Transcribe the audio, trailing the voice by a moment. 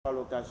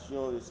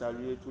l'occasion de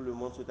saluer tout le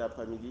monde cet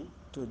après-midi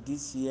to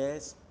this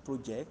year's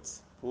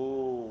project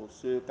pour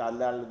ce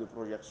canal de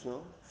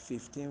projection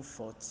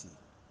 1540.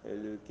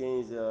 le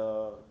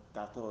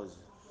 15-14.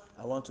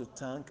 I want to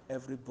thank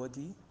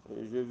everybody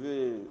Je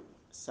veux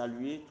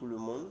saluer tout le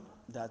monde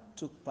that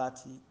took part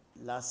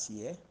last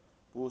year.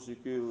 pour ce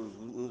que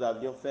nous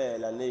avions fait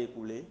l'année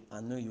écoulée. I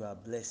know you are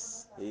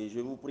blessed. Et je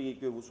vous prie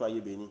que vous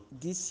soyez bénis.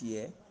 This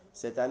year,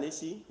 Cette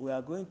année-ci, we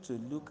are going to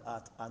look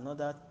at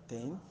another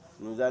thing.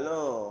 nous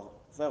allons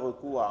faire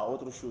recours à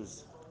autre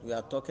chose. We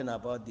are talking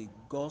about the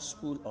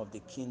gospel of the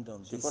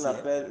kingdom Ce this qu'on year.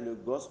 appelle le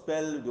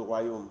gospel du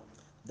royaume.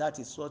 That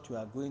is what we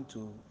are going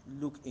to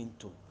look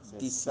into C'est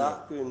this year.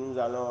 ça que nous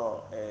allons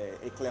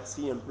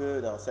éclaircir un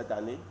peu dans cette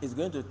année. It's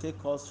going to take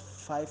us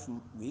 5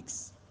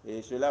 weeks,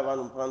 Et cela va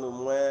nous prendre au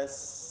moins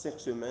 5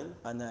 semaines.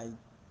 and I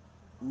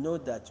know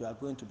that you are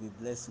going to be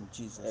blessed in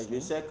Jesus' Et je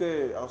name. sais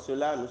qu'en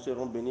cela, nous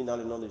serons bénis dans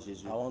le nom de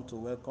Jésus. I want to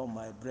welcome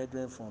my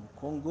brethren from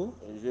Congo.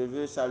 Et je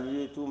veux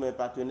saluer tous mes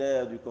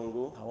partenaires du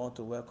Congo. I want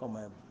to welcome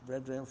my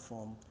brethren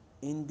from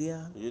India,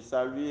 Je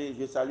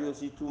salue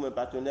aussi tous mes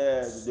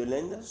partenaires de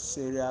l'Inde,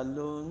 Sierra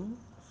Leone,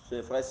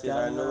 ce frère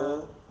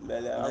Serrano, au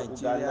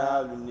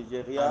Ghana, le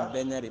Nigeria and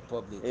Benin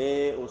Republic.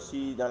 et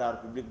aussi dans la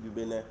République du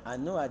Bénin. I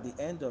know at the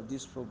end of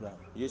this program,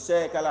 Je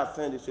sais qu'à la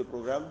fin de ce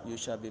programme, you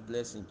shall be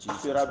blessed in tu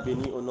Jesus' seras name.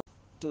 béni au nom.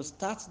 To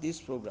start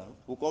this program,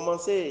 Pour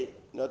commencer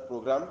notre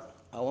programme,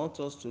 I want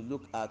us to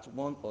look at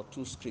one or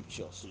two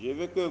scriptures. je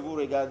veux que vous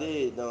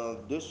regardiez dans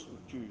deux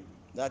structures.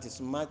 That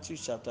is Matthew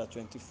chapter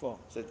 24.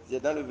 C'est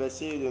dans le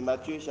verset de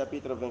Matthieu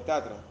chapitre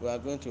 24. We are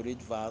going to read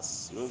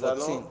verse Nous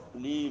 14. allons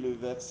lire le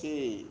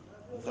verset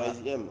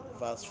 13e,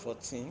 Verse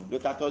 14. le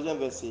 14e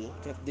verset.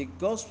 The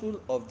gospel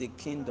of the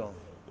kingdom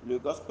Le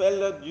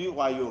gospel du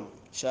royaume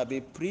shall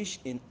be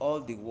preached in all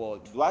the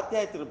world doit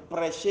être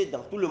prêché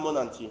dans tout le monde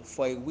entier.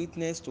 for a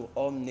witness to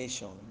all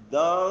nations,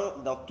 Dans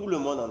tout le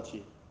monde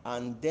entier.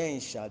 and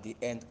then shall the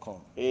end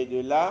come. Et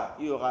de là,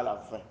 il y aura la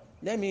fin.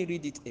 Let me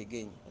read it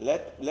again.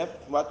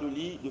 Laisse-moi te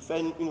lire, de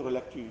faire une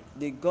relecture.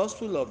 The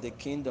gospel of the Je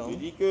kingdom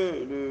dis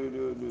que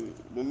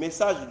le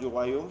message du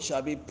royaume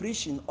shall be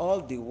preached in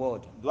all the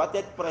world doit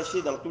être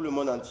prêché dans tout le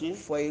monde entier,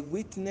 for a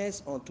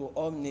witness unto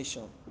all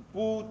nations,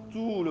 pour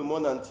tout le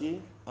monde entier,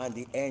 and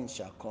the end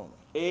shall come.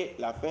 et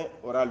la fin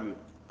aura lieu.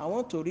 I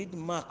want to read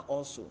Mark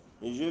also.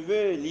 Et je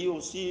veux lire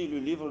aussi le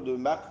livre de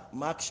Marc,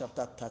 Mark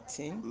chapter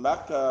 13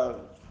 Marc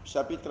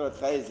chapitre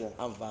 13,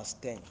 and verse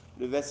 10.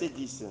 le verset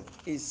 10.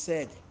 It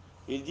said,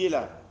 Il dit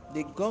là,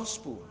 the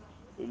gospel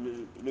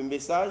le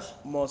message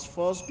must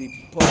first be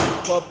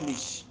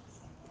published,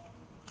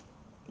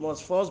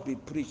 must first be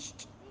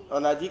preached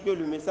on a dit que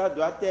le message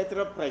doit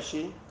être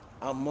prêché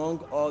among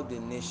all the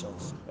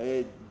nations.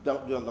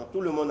 dans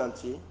tout le monde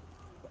entier,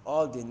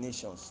 All the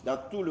nations. dans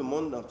tout le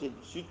monde entier,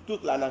 sur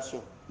toute la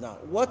nation. Now,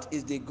 what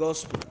is the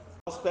gospel?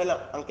 Le gospel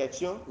en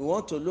question, We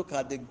want to look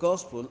at the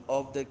gospel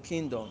of the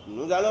kingdom.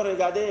 nous allons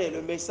regarder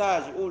le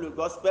message ou le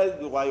gospel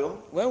du royaume.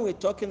 When we're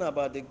talking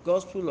about the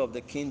gospel of the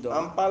En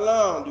kingdom,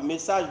 parlant du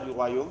message du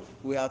royaume,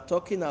 we are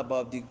talking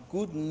about the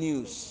good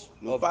news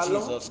nous of parlons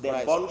Jesus des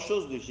Christ. bonnes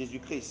choses de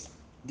Jésus-Christ.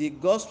 The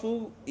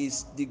gospel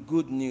is the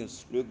good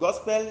news. Le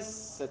gospel,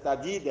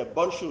 c'est-à-dire des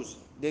bonnes choses.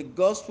 The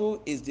gospel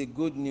is the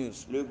good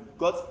news Le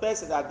gospel,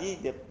 c'est-à-dire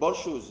des bonnes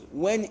choses.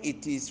 when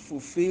it is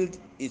fulfilled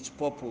its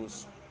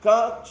purpose.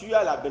 Quand tu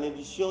as la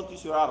bénédiction, tu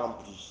seras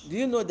rempli. Do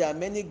you know there are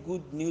many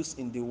good news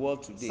in the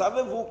world today?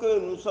 Savez-vous que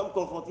nous sommes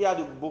confrontés à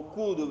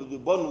beaucoup de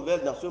bonnes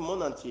nouvelles dans ce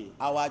monde entier?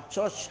 Our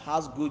church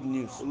has good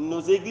news. Nos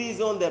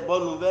églises ont des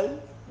bonnes nouvelles.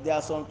 There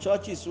are some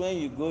churches when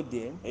you go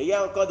there, Et il y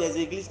a encore des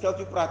églises quand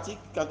tu pratiques,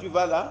 quand tu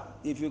vas là,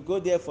 if you go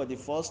there for the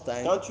first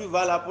time, quand tu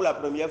vas là pour la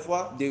première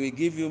fois, they will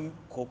give you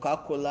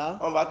Coca-Cola,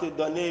 on va te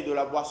donner de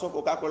la boisson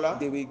Coca-Cola,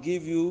 they will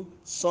give you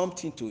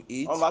something to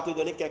eat, on va te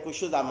donner quelque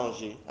chose à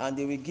manger. and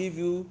they will give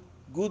you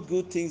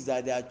good things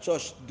that their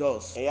church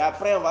does. Et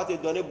après, on va te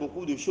donner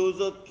beaucoup de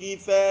choses qui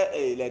font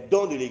les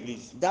dons de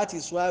l'église. That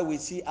is why we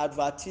see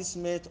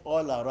advertisement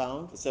all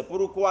around. C'est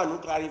pourquoi nous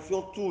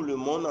clarifions tout le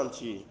monde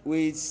entier.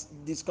 We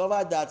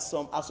discover that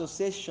some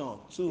association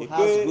too Et has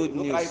que good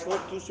nous news. clarifions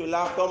tout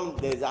cela comme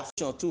des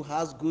associations. Too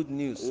has good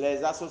news.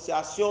 Les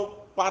associations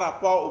par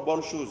rapport aux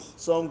bonnes choses.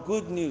 Some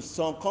good news.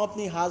 Some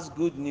company has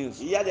good news.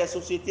 Il y a des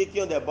sociétés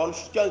qui ont des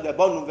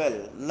bonnes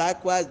nouvelles.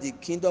 Likewise, the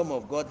kingdom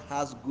of God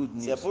has good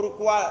news. C'est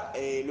pourquoi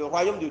le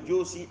royaume de Dieu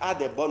aussi a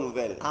des bonnes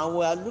nouvelles. And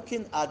we are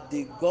looking at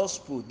the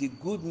gospel, the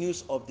good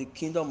news of the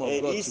kingdom of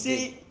Et God ici,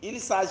 today. il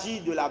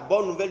s'agit de la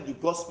bonne nouvelle du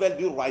gospel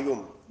du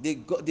royaume.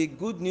 The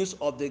good news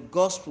of the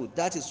gospel,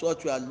 that is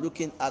what we are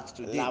looking at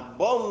today. La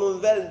bonne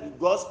nouvelle du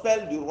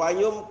gospel du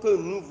royaume que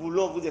nous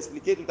voulons vous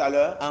expliquer tout à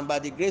l'heure. And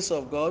by the grace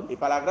of God, Et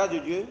par la grâce de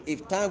Dieu,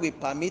 if time will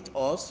permit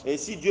us, et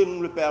si Dieu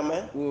nous le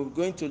permet, we're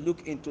going to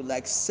look into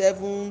like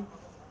 7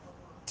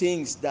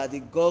 things that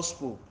the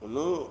gospel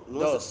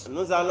does.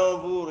 nous allons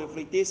vous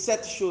refléter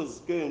 7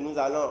 choses que nous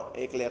allons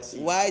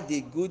éclaircir. Why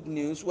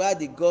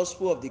the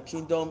gospel of the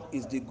kingdom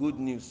is the good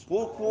news.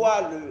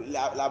 Pourquoi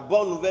la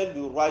bonne nouvelle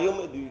du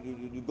royaume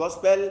du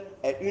gospel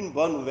est une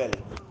bonne nouvelle.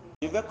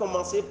 Je vais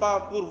commencer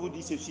pour vous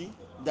dire ceci.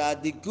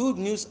 that the good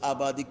news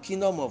about the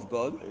kingdom of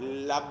God,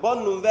 La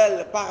bonne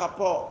nouvelle par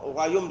rapport au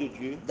royaume de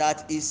Dieu,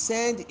 that he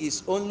sent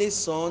his only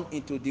son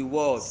into the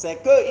world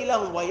c'est qu'il a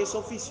envoyé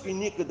son Fils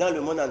unique dans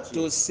le monde entier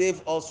to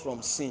save us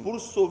from sin. pour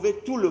sauver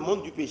tout le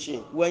monde du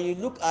péché. When you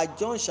look at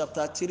John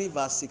chapter 3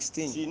 verse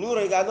 16, Si nous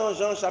regardons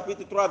Jean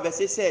chapitre 3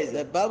 verset 16,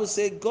 the Bible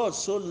says God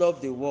so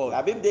loved the la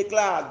world Bible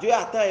déclare Dieu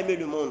a tant aimé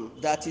le monde.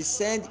 that he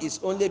sent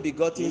his only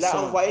begotten Il a son,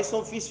 envoyé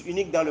son Fils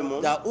unique dans le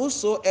monde. that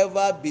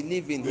whosoever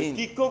believe in Mais him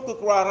quiconque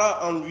croira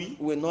en lui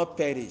will not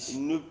perish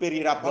ne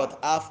périra pas, but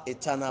have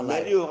eternal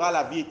mais life. il aura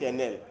la vie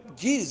éternelle.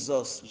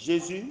 Jesus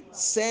Jésus,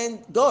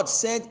 God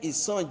sent his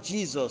son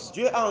Jesus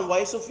Dieu a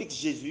envoyé son Fils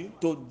Jésus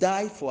to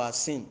die for our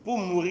sin. pour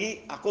mourir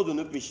à cause de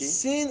nos péchés.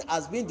 Sin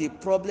has been the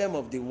problem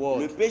of the Le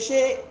world.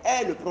 péché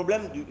est le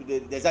problème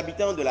des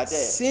habitants de la terre.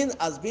 Sin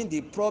has been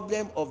the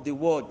problem of the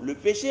world. Le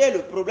péché est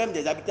le problème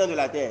des habitants de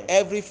la terre.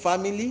 Every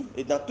family,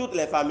 Et dans toutes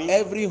les familles,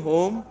 every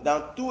home,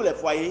 dans tous les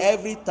foyers,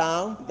 every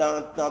town,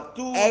 dans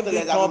toutes every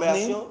les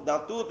agglomérations, dans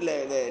toutes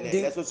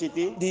les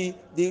sociétés,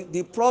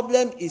 the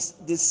problem is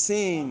the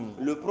sin.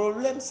 le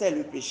problème c'est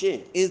le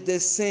péché. Is the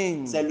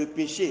sin. C'est le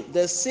péché.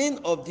 The sin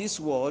of this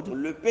world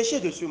Le péché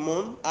de ce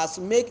monde has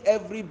made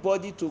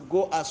everybody to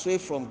go astray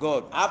from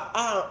God.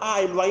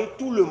 a éloigné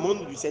tout le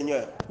monde du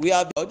Seigneur. We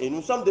are God, Et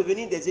nous sommes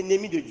devenus des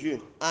ennemis de Dieu.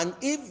 and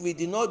if we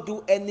did not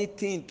do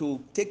anything to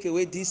take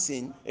away this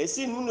sin, Et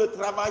si nous ne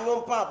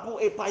travaillons pas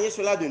pour épargner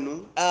cela de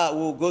nous,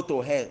 we'll go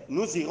to hell.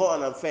 nous irons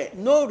en enfer.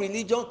 No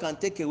religion can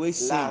take away La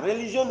sin.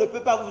 religion ne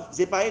peut pas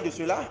vous épargner de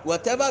cela.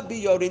 Whatever be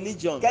your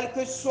religion, Quelle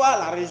que soit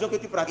la religion que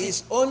tu pratiques,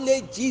 it's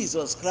only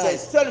Jesus c'est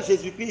Christ seul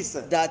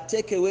Jésus-Christ that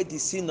take away the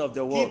sin of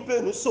the qui world. peut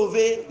nous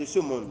sauver de ce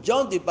monde.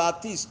 John the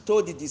Baptist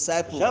told the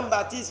disciples,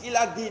 Jean-Baptiste, il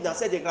a dit dans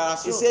ses he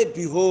déclarations, said,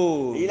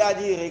 behold, il a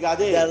dit,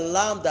 regardez, the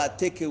lamb that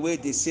take away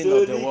the sin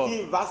of the celui world.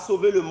 qui va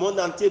sauver le monde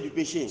entier du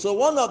péché. So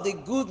one of the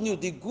good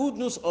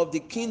news of the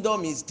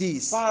kingdom is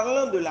this,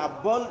 Parlant de la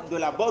bonne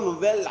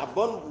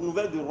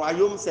nouvelle du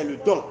royaume, c'est le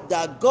don.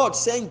 that God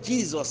sent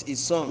Jesus, his Le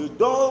son,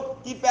 don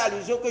qui fait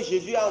allusion que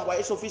Jésus a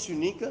envoyé son Fils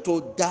unique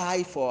to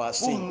die for our pour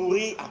sin.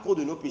 mourir à cause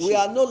de nos We péchés.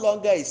 are no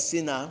longer a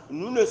sinner.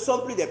 Nous ne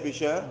sommes plus des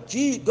pécheurs.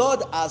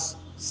 God has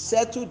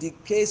settled the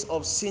case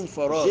of sin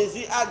for us.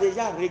 Jésus a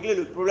déjà réglé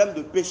le problème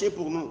de péché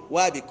pour nous.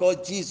 Why? Because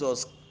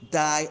Jesus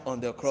died on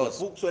the C'est cross.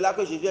 pour cela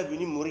que Jésus est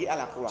venu mourir à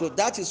la croix. So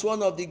that is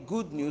one of the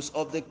good news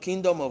of the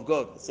kingdom of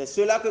God. C'est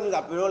cela que nous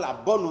appelons la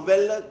bonne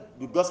nouvelle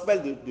du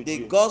gospel de The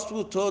Dieu.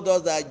 gospel told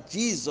us that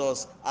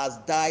Jesus has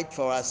died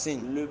for our sin.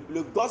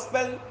 Le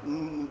gospel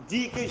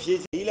dit que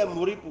Jésus, il est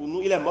mort pour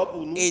nous, il est mort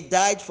pour nous, He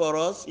died for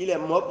us, il est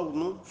mort pour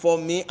nous, for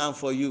me and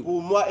for you,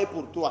 pour moi et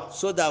pour toi.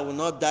 so that we will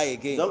not die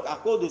again, Donc à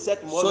cause de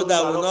cette mort, so nous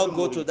that we will n'allons not plus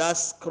go mourir. to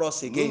that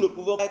cross Nous ne again,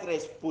 pouvons pas être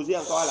exposés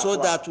encore à la so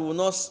croix. that we will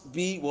not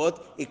be what?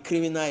 A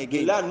criminal De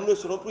again. là, nous ne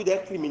serons plus des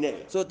criminels.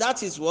 So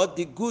that is what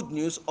the good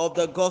news of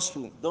the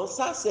gospel. Donc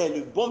ça, c'est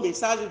le bon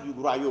message du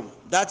royaume.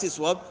 That is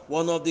what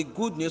one of the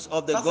good news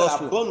of the Ça, c'est la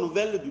gospel. bonne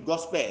nouvelle du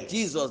gospel.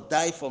 Jesus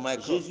died for my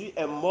cross. Jésus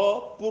est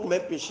mort pour mes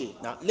péchés.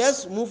 Now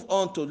let's move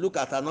on to look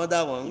at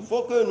another Il one.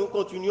 faut que nous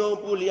continuions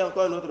pour lire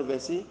encore un autre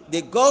verset.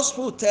 The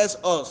gospel tells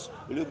us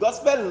Le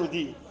gospel nous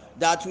dit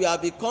that we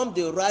have become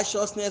the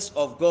righteousness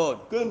of God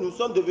que nous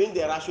sommes devenus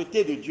des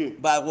rachetés de Dieu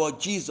by what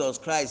Jesus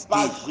Christ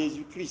par did.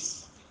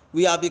 Jésus-Christ.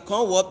 We have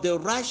become what? The Nous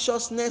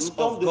righteousness sommes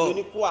of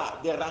devenus God quoi?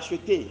 Des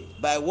rachetés.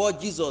 by what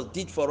Jesus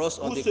did for us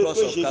on Pour the ce cross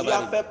que of Jésus a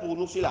Calvary. fait pour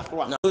nous sur la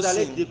croix. Now, Vous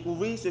allez sin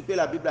découvrir ce que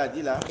la Bible a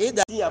dit là. It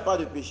S'il n'y a pas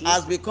de péché,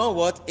 has become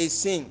what? A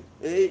sin.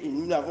 et il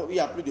n'y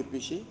a plus de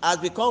péché, Has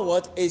become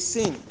what? A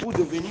sin. pour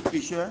devenir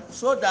pécheurs,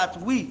 So that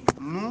we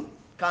nous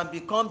can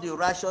become the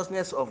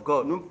righteousness of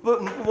God. nous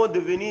pouvons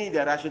devenir des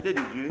rachetés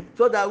de Dieu.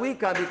 So that we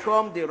can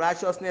become the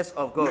righteousness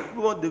of Nous God.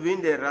 pouvons devenir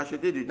des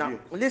rachetés de Now, Dieu.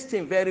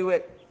 listen very well.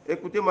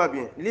 Écoutez-moi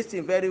bien.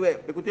 Listen very well.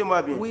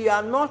 Écoutez-moi bien. We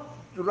are not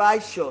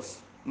righteous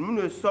Nous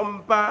ne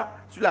sommes pas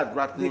sur la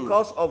droite ligne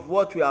because of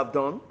what we have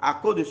done. à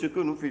cause de ce que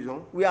nous faisons.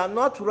 We are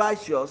not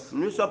righteous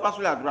Nous ne sommes pas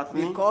sur la droite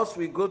ligne because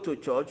we go to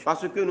church.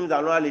 parce que nous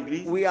allons à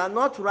l'église. We are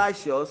not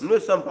righteous Nous ne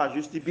sommes pas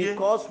justifiés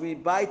because we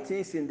buy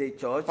things in the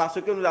church. parce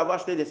que nous avons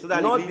acheté des choses à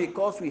Not l'église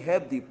because we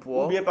help the ou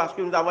poor. bien parce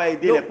que nous avons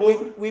aidé No, les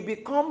pauvres. we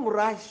become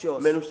righteous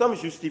Mais nous sommes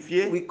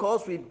justifiés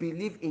because we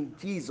believe in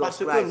Jesus parce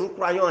que Christ. nous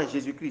croyons en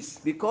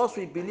Jésus-Christ. Because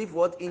we believe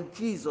what? In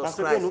Jesus Parce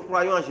que Christ. nous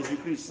croyons en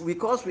Jésus-Christ.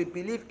 Because we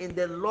believe in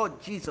the Lord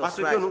Jesus Parce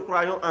que Christ. nous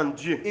croyons en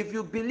Dieu. If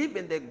you believe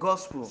in the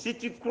gospel, Si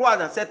tu crois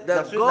dans the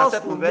dans cette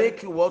gospel nouvelle,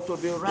 make you what? To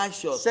be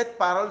righteous. cette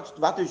parole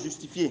va te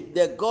justifier.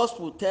 The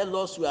gospel tell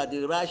us we are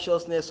the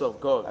righteousness of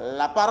God.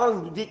 La parole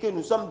nous dit que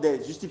nous sommes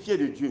des justifiés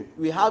de Dieu.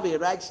 We have a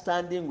right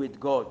standing with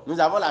God. Nous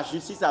avons la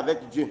justice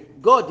avec Dieu.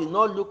 God did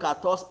not look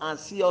at us and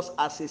see us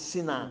as a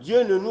sinner.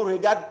 Dieu ne nous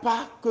regarde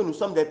pas que nous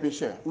sommes des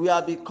pécheurs. We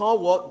have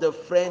become what? The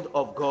friend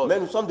of God. Mais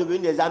nous sommes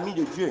devenus des amis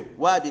de Dieu.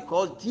 Why?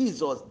 Because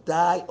Jesus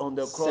died on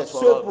the C'est cross ce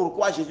for us.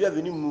 pourquoi Jésus est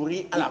venu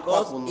mourir à la croix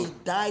Because pour nous. he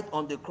died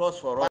on the cross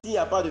for us. S'il n'y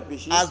a pas de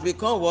péché, Has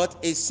become what?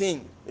 A sin.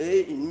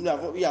 et il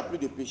n'y a plus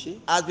de péché,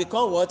 Has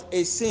become what?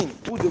 A sin.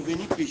 pour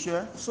devenir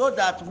pécheurs, So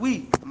that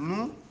we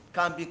nous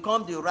can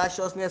become the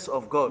righteousness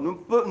of God. Nous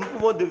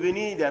pouvons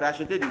devenir des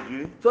rachetés de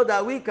Dieu. So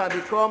that we can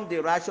become the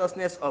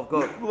righteousness of Nous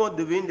God. pouvons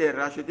devenir des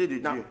rachetés de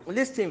Now, Dieu.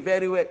 listen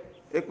very well.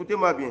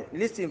 Écoutez-moi bien.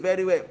 Listen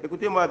very well.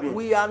 Écoutez-moi bien.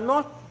 We are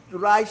not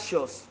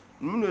righteous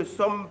Nous ne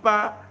sommes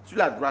pas sur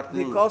la droite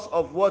ligne because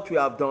of what we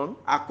have done.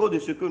 à cause de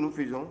ce que nous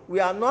faisons. We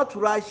are not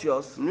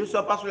righteous Nous ne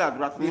sommes pas sur la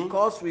droite ligne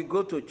because we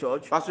go to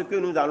church. parce que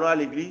nous allons à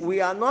l'église.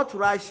 We are not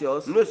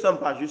righteous Nous ne sommes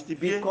pas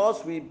justifiés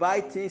because we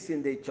buy things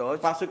in the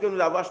church. parce que nous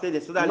avons acheté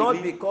des choses à Not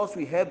l'église because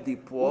we help the ou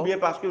poor. bien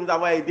parce que nous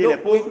avons aidé No, les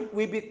pauvres.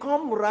 we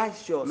become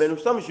righteous Mais nous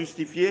sommes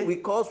justifiés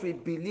because we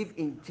believe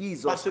in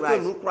Jesus parce que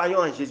Christ. nous croyons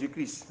en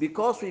Jésus-Christ.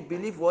 Because we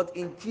believe what?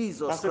 In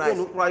Jesus Parce que Christ.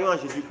 nous croyons en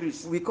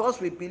Jésus-Christ.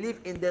 Because we believe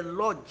in the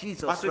Lord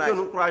Jesus Parce que Christ.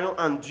 nous croyons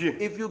en Dieu.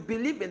 If you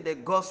believe in the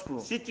gospel,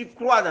 Si tu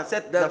crois dans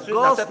cette, the dans cette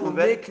gospel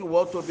nouvelle, make you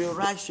want to be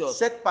righteous.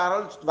 cette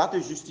parole va te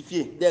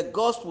justifier. The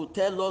gospel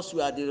tell us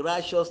we are the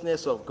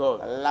righteousness of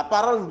God. La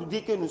parole nous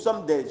dit que nous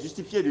sommes des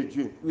justifiés de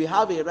Dieu. We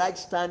have a right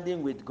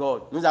standing with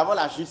God. Nous avons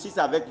la justice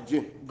avec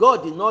Dieu.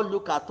 God did not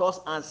look at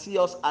us and see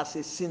us as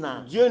a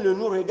sinner. Dieu ne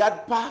nous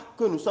regarde pas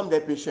que nous sommes des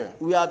pécheurs.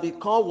 We have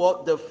become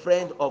what? The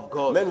friend of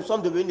God. Mais nous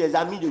sommes devenus des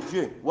amis de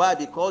Dieu. Why?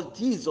 Because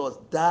Jesus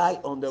died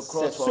on the C'est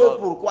cross ce for us.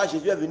 pourquoi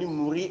Jésus est venu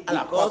mourir à la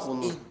croix Because pour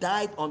nous. he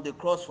died on the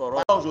cross for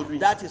us. Aujourd'hui.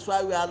 That is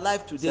why we are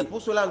alive today. C'est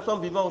pour cela que nous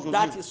sommes vivants aujourd'hui.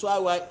 That is why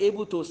we are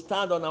able to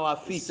stand on our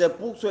feet. C'est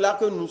pour cela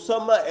que nous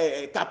sommes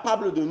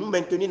capables de nous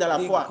maintenir dans la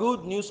The foi.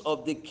 good news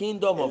of the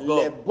kingdom of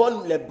Les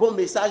God bons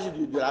messages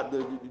du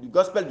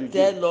gospel de Dieu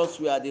tell us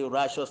we are the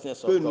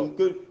righteousness of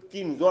God.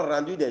 qui nous ont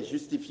rendus des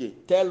justifiés.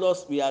 Tell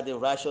us we are the Qui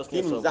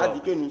righteousness nous of a dit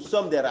God. que nous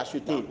sommes des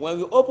rachetés. When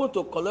we open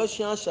to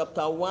Colossians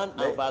chapter 1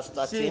 Mais and verse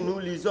si 13, nous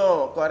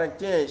lisons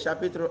Corinthiens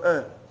chapitre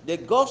 1, the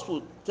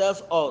gospel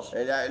tells us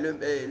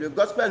le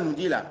gospel nous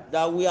dit là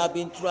that we have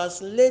been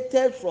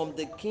translated from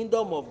the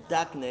kingdom of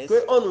darkness.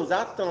 qu'on nous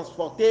a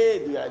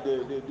transportés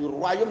du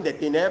royaume des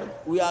ténèbres.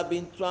 We have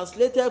been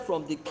translated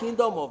from the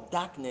kingdom of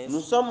darkness Nous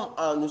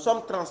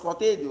sommes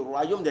transportés du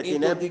royaume des into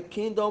ténèbres the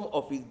kingdom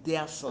of his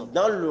dear son.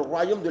 dans le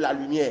royaume de la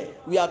lumière.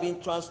 We have been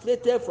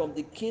translated from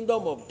the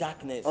kingdom of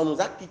darkness. On nous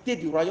a quittés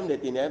du royaume des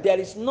ténèbres. There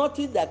is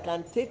nothing that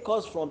can take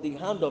us from the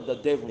hand of the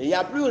devil. Et il n'y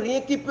a plus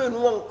rien qui peut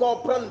nous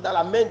encore prendre dans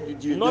la main du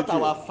Dieu. Not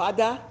our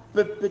father,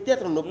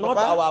 Peut-être nos not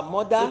papas, our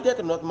mother,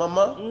 peut-être notre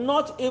maman,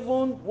 not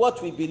even what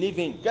we believe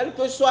in. quelle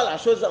que soit la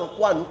chose en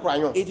quoi nous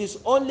croyons. It is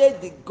only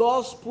the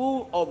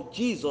gospel of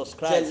Jesus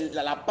Christ.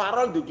 C'est la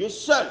parole de Dieu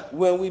seule.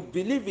 When we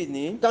believe in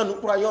him, Quand nous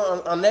croyons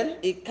en elle,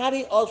 it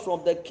carries us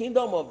from the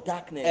kingdom of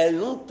darkness elle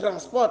nous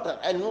transporte,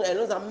 elle nous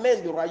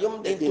amène du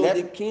royaume des into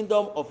ténèbres the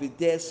kingdom of his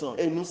dear son.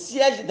 et nous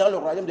siège dans le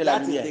royaume de la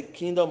That is lumière. the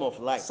kingdom of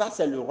light. Ça,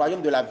 c'est le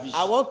royaume de la vie.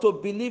 I want to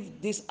believe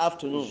this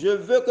afternoon Je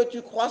veux que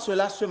tu crois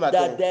cela ce matin.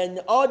 that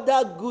then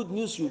other good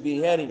news you'll be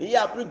hearing. Il n'y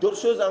a plus d'autres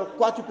choses en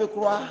quoi tu peux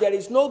croire. There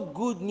is no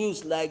good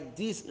news like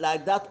this,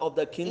 like that of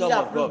the Il kingdom n'y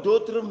a of plus God.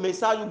 d'autres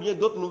messages ou bien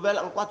d'autres nouvelles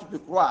en quoi tu peux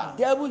croire.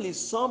 Devil is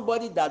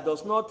somebody that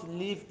does not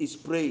live his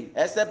praying.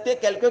 Excepté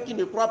quelqu'un qui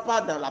ne croit pas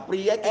dans la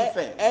prière qu'il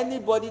fait.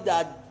 Anybody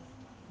that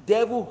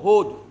devil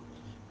hold,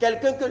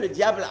 Quelqu'un que le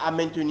diable a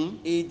maintenu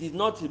he did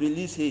not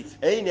release it.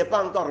 et il n'est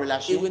pas encore He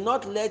relâché. will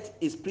not let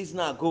his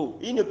prisoner go.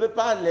 Il ne peut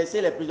pas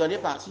laisser les prisonniers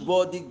partir.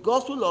 But the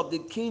gospel of the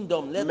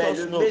kingdom let Mais us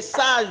le know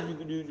message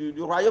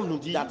du royaume nous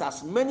dit that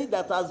as many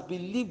that has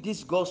believed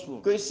this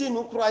gospel, que si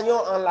nous croyons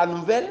en la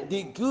nouvelle,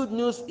 the good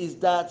news is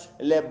that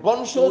les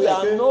bonnes choses we est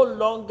are que no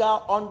longer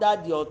under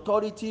the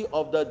authority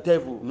of the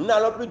devil. nous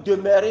n'allons plus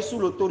demeurer sous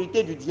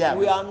l'autorité du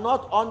diable. We are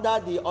not under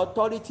the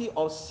authority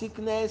of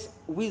sickness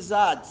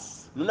wizards.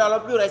 Nous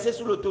n'allons plus rester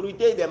sous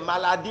l'autorité des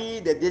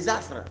maladies, des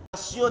désastres,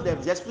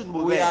 des esprits We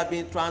mauvais. have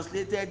been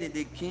translated in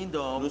the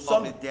kingdom Nous of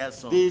sommes the dear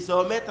son.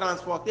 désormais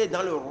transportés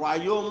dans le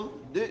royaume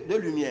de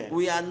lumière.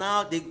 We are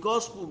now, the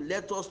gospel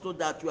let us know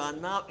that we are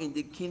now in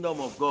the kingdom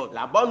of God,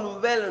 La bonne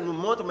nouvelle nous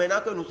montre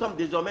maintenant que nous sommes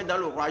désormais dans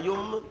le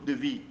royaume de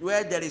vie.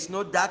 where there is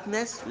no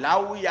darkness,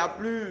 Là où il n'y a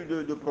plus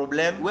de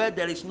problèmes, where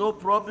there is no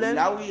problem,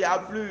 là où il n'y a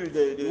plus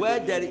de where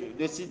there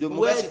mauvaises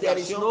where there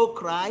is situations, no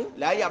cry,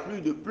 là il n'y a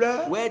plus de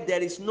pleurs, where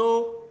there is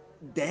no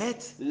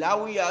death, là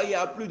où il y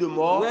a plus de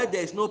mort, where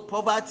there is no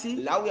poverty.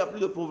 là où il n'y a plus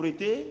de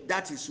pauvreté.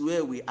 That is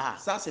where we are.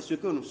 Ça, c'est ce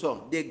que nous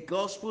sommes. The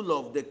gospel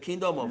of the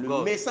kingdom of Le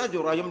God message du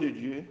royaume de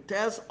Dieu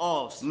tells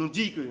us nous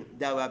dit que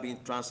that we have been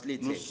nous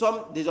translated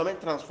sommes désormais into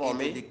the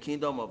transformés.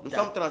 kingdom of Nous sommes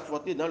darkness,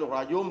 transportés dans le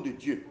royaume de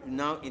Dieu.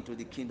 now into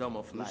the kingdom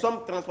of Nous light.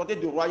 sommes transportés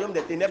du royaume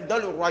des ténèbres dans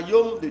le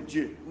royaume de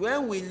Dieu.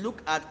 When we look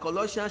at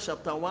Colossians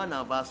chapter 1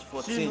 and verse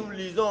Si nous 14,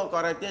 lisons en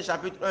Corinthiens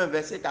chapitre 1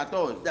 verset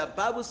 14, the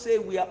Bible says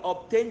we are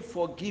obtained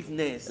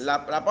forgiveness la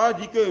parole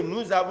dit que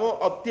nous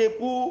avons opté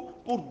pour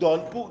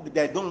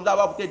des dons, nous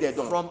avons opté des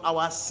dons from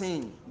our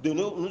sin.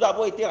 nous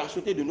avons été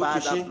rachetés de nos by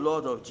the péchés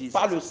blood of Jesus.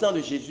 par le sang de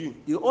Jésus.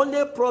 The only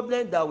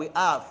problem that we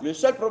have, Le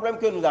seul problème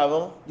que nous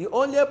avons,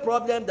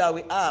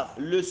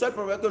 le seul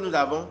problème que nous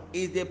avons,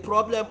 is the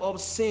problem of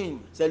sin.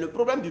 c'est le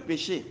problème du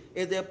péché.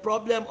 Is the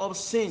problem of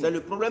C'est sin.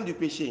 le problème du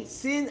péché.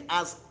 Sin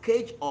has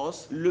caged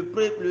us. Le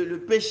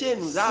péché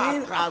nous a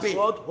Sin has attrapés.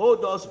 what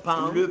hold us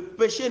bound. Le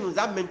péché nous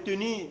a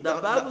maintenus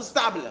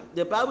stable.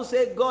 The Bible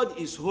says God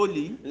is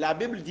holy. La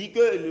Bible dit que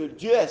le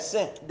Dieu est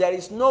saint. There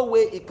is no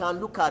way he can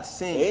look at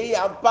sin. Et il n'y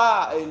a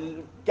pas,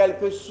 quel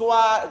que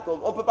soit,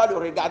 on ne peut pas le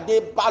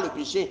regarder par le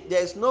péché.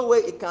 There is no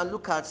way he can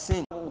look at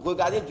sin.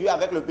 Regarder Dieu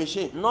avec le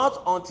péché.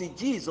 Not until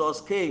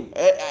Jesus came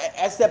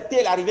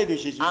Excepté l'arrivée de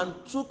Jésus. and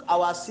took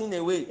our sin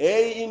away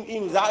Et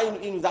il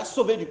nous a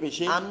sauvés du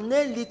péché. and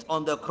nailed it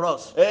on the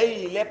cross.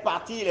 Et il est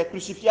parti, il est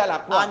crucifié à la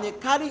croix. And he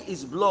carried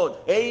his blood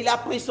Et il a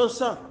pris son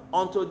sang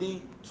onto the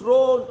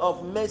throne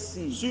of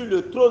mercy. sur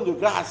le trône de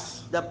grâce.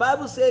 The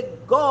Bible says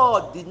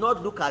God did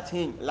not look at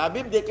him La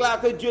Bible déclare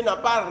que Dieu n'a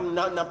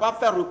pas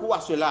fait recours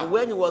à cela.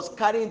 when he was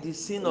carrying the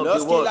sin of the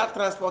Lorsqu'il world. a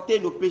transporté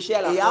nos péchés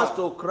à la He has croix.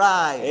 to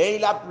cry, Et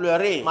il a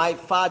pleuré. my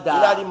father,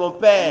 Il a dit, mon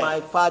père, my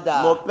father,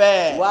 mon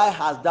père, why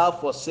hast thou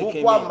forsaken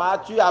pourquoi me?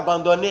 m'as-tu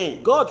abandonné?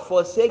 God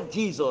forsake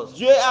Jesus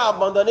Dieu a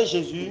abandonné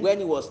Jésus when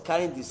he was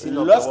carrying the sin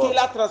of the lorsqu'il world.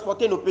 a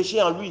transporté nos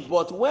péchés en lui.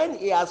 But when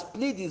he has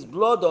pleaded his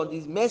blood on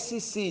his mercy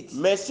seat,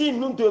 Mais si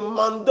nous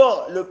demandons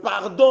le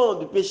pardon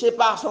du péché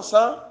par son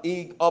sang,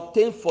 he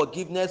obtained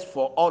forgiveness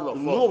for all of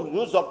us.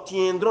 nous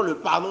obtiendrons le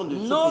pardon de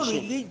No ce péché.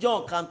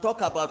 religion can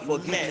talk about Mais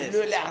forgiveness.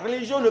 la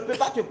religion ne peut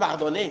pas te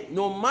pardonner.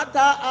 No matter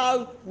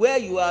how, where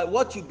you are,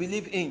 what you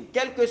believe in,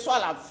 Quelle que soit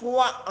la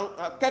foi,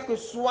 quel que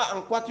soit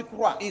en quoi tu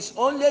crois. it's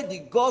only the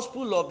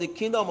gospel of the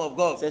kingdom of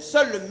God C'est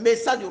seul le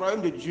message du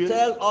royaume de Dieu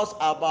tell us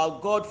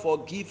about God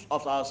forgive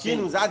of our qui sins.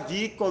 nous a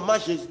dit comment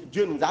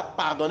Dieu nous a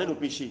pardonné nos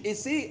péchés. You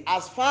see,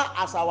 as far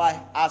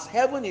as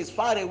heaven is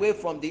far away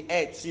from the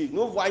earth, Si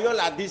nous voyons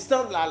la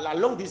distance, la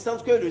longue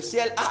distance que le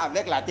ciel a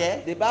avec la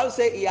terre, the Bible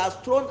says he has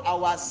thrown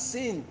our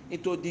sin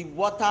into the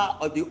water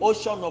of the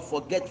ocean of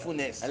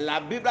forgetfulness. la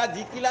Bible a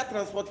dit qu'il a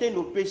transporté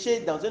nos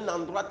péchés dans un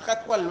endroit très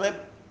très loin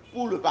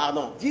pour le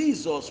pardon.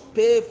 Jesus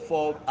paid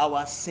for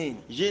our sin.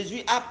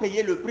 Jésus a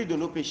payé le prix de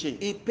nos péchés.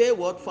 He paid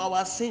what for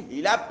our sin?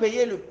 Il a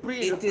payé le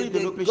prix It is de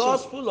nos the péchés.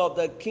 gospel of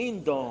the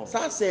kingdom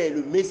Ça, c'est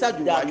le message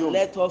du that royaume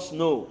let us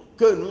know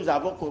que nous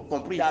avons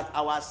compris that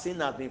our sin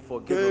has been que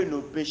forgiven.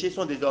 nos péchés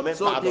sont désormais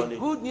So the pardonnés.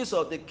 good news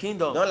of the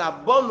kingdom Dans la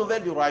bonne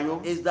nouvelle du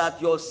royaume, is that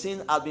your sin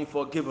has been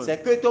forgiven.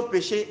 c'est que ton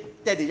péché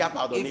t'est déjà If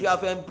pardonné. you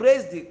have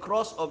embraced the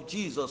cross of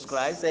Jesus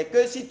Christ, C'est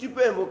que si tu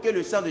peux invoquer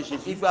le sang de Jésus,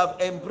 if you have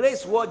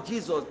embraced what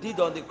Jesus did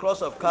on the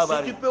cross of si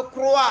Calvary, tu peux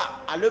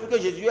croire à l'œuvre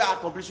que Jésus a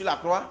accomplie sur la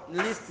croix,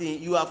 listen,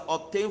 you have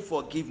obtained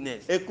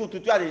forgiveness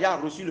écoute, tu as déjà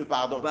reçu le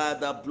pardon by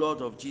the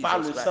blood of Jesus par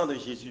le sang Christ.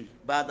 de Jésus.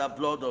 By the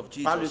blood of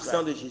Par le Jesus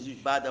sang de Christ. Jésus.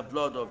 By the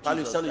blood of Par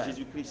le Jesus sang de Christ.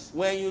 Jésus-Christ.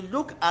 When you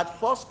look at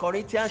 1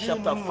 Corinthians Si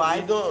chapter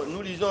 5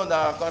 nous lisons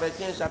dans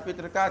Corinthiens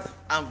chapitre 4,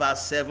 and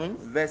verse 7,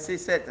 verset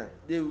 7.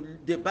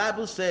 the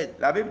Bible said,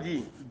 La Bible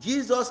dit,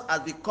 Jesus has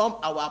become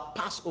our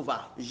Passover.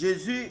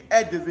 Jésus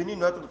est devenu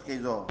notre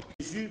trésor.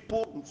 Jésus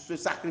pour se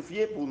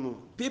sacrifier pour nous.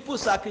 People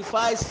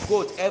sacrifice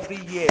goat every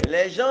year.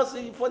 Les gens,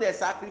 ils font des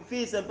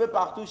sacrifices un peu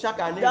partout chaque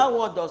année. That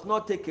one does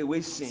not take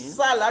away sin.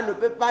 Ça là ne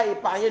peut pas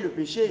épargner le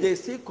péché. They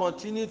still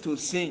continue to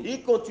sin.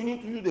 Ils continuent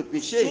toujours de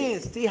pécher. Sin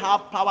still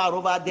have power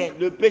over them.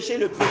 Le péché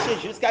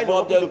jusqu'à une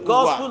But de the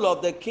pouvoir. gospel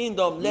of the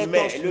kingdom let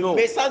Mais us le know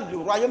message du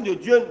royaume de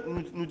Dieu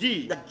nous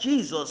dit that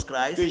Jesus que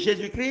Christ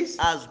Jésus-Christ,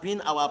 has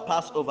been our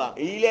Passover.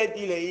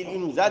 il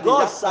nous a déjà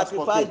God transportés.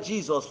 sacrificed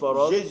Jesus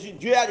for us.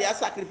 Dieu a déjà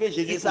sacrifié He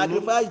Jésus pour nous.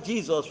 sacrificed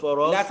Jesus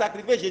for Il a us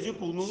sacrifié Jésus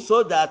pour nous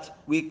so that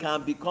we can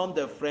become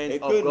the et friends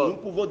que of nous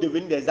God. pouvons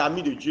devenir des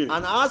amis de Dieu.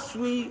 And as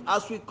we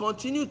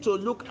continue to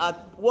look at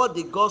what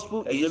the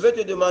gospel Et je is, vais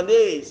te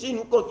demander, si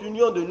nous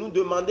continuons de nous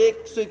demander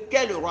ce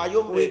qu'est le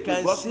royaume We du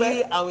can gospel,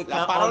 see and we la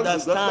can parole du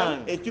gospel, understand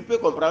et tu peux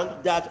comprendre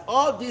that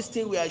all these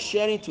things we are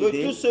sharing que tout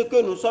today, ce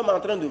que nous sommes en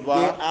train de they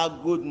voir, are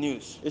good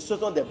news. et ce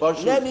sont des bonnes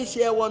choses. Let me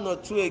share one or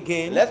two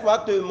again. Laisse-moi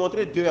te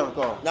montrer deux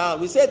encore. Now,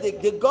 we said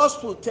the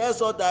gospel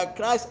tells us that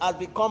Christ has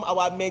become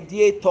our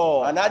mediator.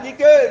 On a dit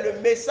que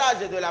le message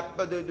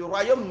du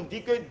royaume nous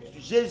dit que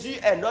Jésus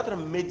est notre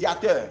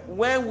médiateur.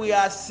 When we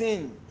are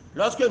sin,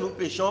 Lorsque nous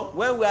péchons,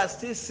 when we are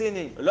still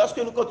sinning, lorsque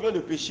nous continuons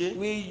de pécher,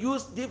 we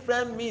use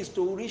different means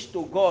to reach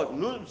to God.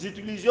 nous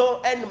utilisons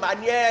une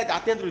manière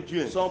d'atteindre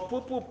Dieu. Some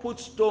people put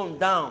stone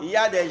down. Il y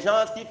a des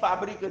gens qui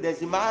fabriquent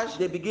des images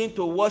They begin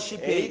to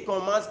worship et ils it.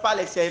 commencent par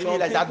les servir,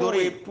 Some les people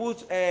will adorer. put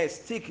a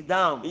stick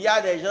down. Il y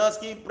a des gens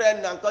qui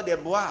prennent encore des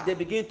bois They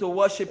begin to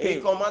worship et ils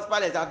it. commencent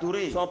par les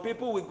adorer. Some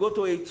people will go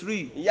to a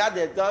tree. Il y a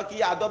des gens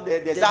qui adoptent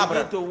des They arbres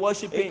begin to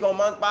worship et ils it.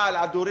 commencent par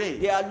l'adorer.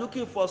 They are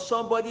looking for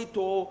somebody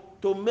to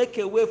to make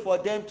a way for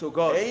them to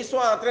God. Et ils sont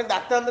en train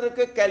d'attendre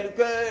que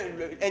quelqu'un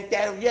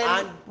intervienne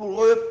And-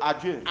 pour eux à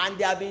Dieu. And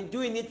they have been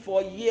doing it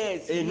for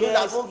years, Et nous years,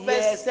 avons fait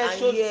years, ces and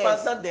choses years.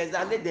 pendant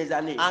des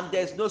années. And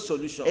there's no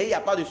solution. Et il n'y a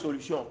pas de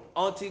solution.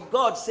 Until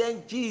God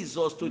sent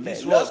Jesus to Mais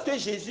this world.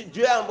 lorsque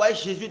Dieu a envoyé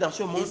Jésus dans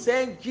ce He monde,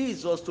 sent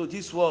Jesus to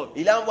this world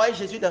il a envoyé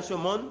Jésus dans ce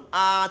monde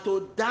to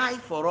die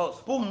for us.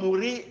 pour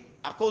mourir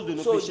à cause de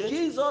nos So péchés.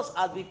 Jesus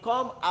has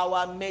become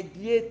our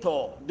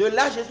mediator De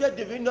là, Jésus est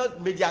devenu notre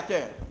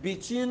médiateur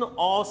between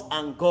us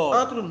and God,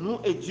 entre nous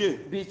et Dieu,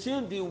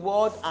 between the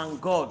world and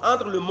God.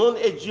 entre le monde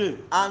et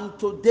Dieu. And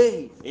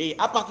today, Et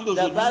à partir the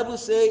d'aujourd'hui, Bible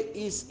says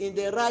is in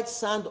the right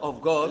hand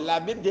of God, la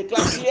Bible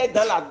déclare qu'il est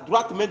dans la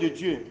droite main de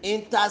Dieu.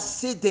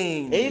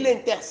 interceding, Et il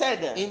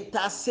intercède. Et il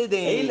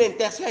interceding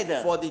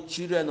intercède. for the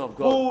children of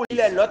God. Pour, il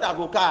est notre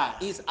avocat.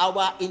 Is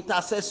our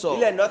intercessor.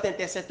 Il est notre Is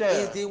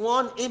intercesseur. the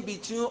one in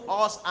between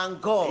us and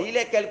God. Et il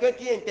est quelqu'un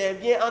qui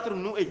intervient entre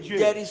nous et Dieu.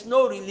 There is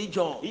no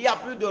religion. Il n'y a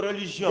plus de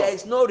religion. There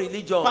is no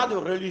religion Pas de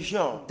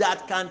religion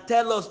that can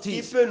tell us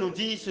qui this. peut nous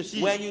dire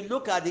ceci. When you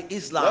look at the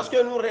Islam Lorsque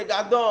nous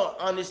regardons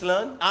en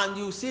Islande and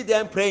you see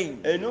them praying,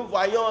 et nous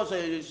voyons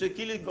ce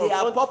qu'ils their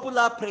confrontent,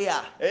 popular prayer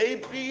et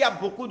il y a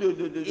beaucoup de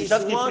is gens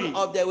qui one prient.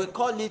 of the, we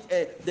call it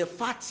the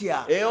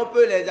Fatiha. Et on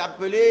peut les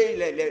appeler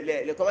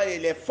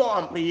les forts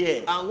en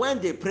prière. And when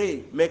they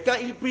pray, Mais quand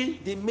ils prient,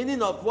 the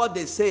meaning of what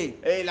they say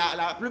et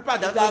la plupart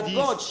is d'entre that eux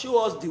God disent,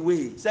 show us the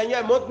way.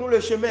 Seigneur, montre-nous le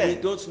chemin. They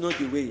don't know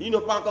the way. Ils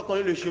n'ont pas encore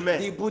connu le chemin.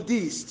 The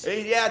Buddhists,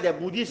 Et il y a des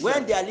bouddhistes,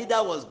 when their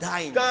leader was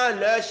dying, quand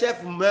leur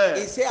chef meurt,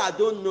 he said, I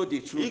don't know the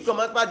ils truth.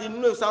 commencent par dire, nous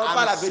ne savons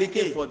pas la I'm seeking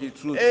vérité. for the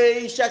truth.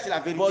 Et ils cherchent la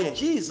But vérité.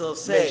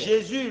 Jesus Mais said,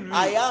 Jésus, lui,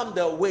 I am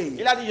the way,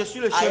 il a dit, je suis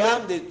le I chemin,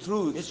 am the je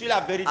truth, suis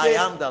la vérité, I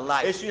am the et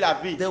life. je suis la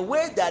vie. The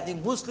way that the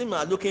Muslims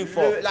are looking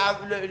for,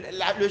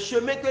 Le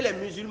chemin que les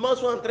musulmans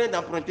sont en train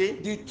d'emprunter,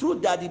 the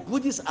truth that the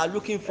Buddhists are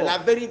looking for, la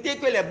vérité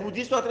que les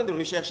bouddhistes sont en train de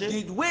rechercher,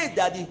 the way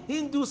that the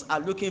Hindus are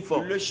looking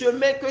for le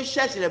chemin que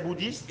cherchent les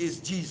bouddhistes, is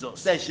Jesus.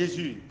 c'est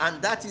Jésus.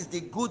 And that is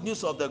the good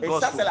news of the Et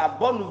ça, c'est gospel. la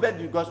bonne nouvelle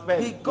du gospel.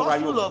 The Du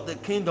gospel royaume. of the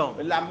kingdom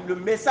Le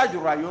message du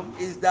royaume,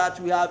 is that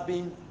we have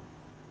been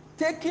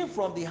taken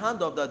from the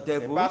hand of the c'est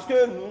devil. parce que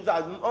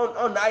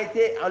on a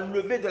été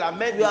enlevé de la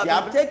main We du have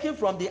diable, been taken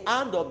from the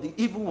hand of the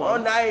evil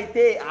one. on a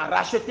été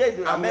racheté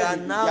de la And we main are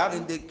du now diable,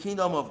 in the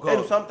kingdom of et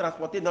nous God. sommes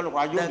transportés dans le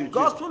royaume de The Dieu.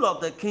 gospel of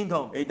the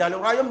kingdom Et dans le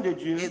royaume de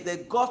Dieu, is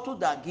the gospel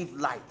that gives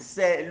light.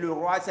 c'est le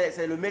roi,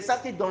 c'est le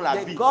message qui donne la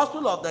The vie.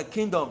 gospel of the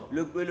kingdom,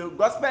 Le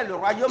gospel, le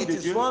royaume it de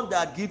is Dieu, one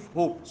that gives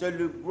hope. c'est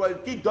le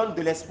qui donne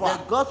de l'espoir.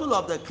 The gospel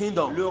of the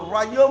kingdom, Le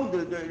royaume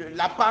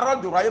la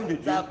parole du royaume de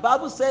Dieu. the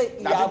Bible says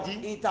La Bible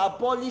dit- it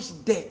abolished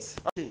death.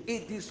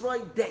 It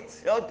destroyed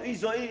death.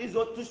 Ils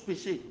ont tous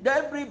péché.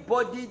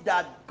 Everybody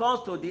that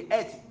comes to the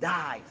earth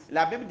dies.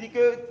 La Bible dit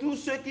que tous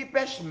ceux qui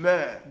pêchent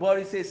meurent. But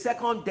it's a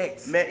second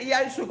death. Mais il y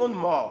a une seconde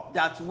mort.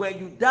 That when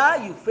you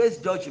die, you face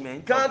judgment.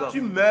 of Quand God.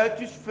 tu meurs,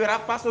 tu feras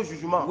face au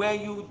jugement.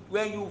 When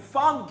you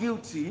found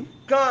guilty,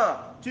 Quand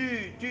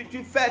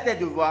tu fais tes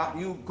devoirs,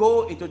 you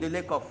go into the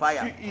lake of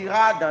fire. tu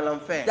iras dans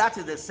l'enfer. That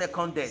is the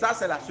second death. Ça,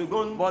 c'est la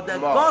seconde But the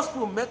mort.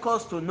 gospel makes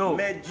us to know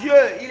Mais Dieu,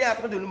 il est en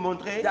train de nous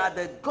montrer that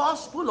the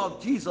gospel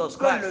of Jesus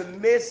que Christ le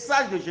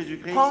message de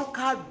Jésus-Christ,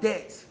 conquered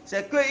death.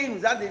 c'est qu'il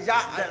nous a déjà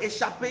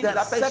échappé, il nous The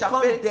a fait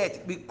second échapper.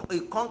 death, he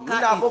Nous conquered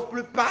n'avons it.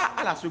 plus pas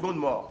à la seconde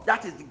mort.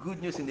 That is the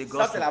good news in the Ça, c'est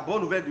gospel. la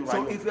bonne nouvelle du So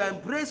royaume. if you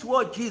embrace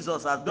what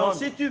Jesus has Donc, done,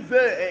 si tu veux,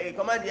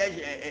 comment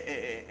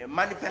dirais-je, when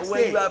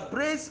manifester, you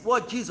embrace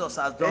what Jesus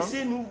has et done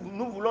si nous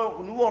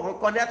voulons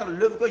reconnaître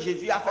l'œuvre que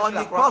Jésus a faite on sur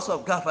la the croix, cross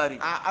of Calvary,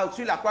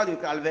 sur la croix de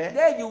Calvaire,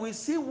 then you will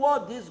see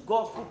what this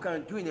gospel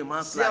can do in a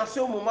man's c'est en life. ce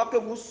moment que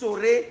vous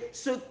saurez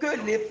ce que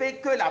l'effet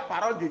que la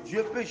parole de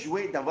Dieu peut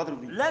jouer dans votre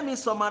vie. Let me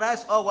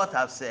summarize all what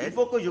I've Il said.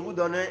 faut que je vous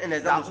donne un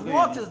exemple That de ce que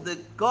what je is dis. the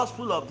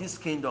gospel of this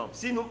kingdom?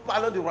 Si nous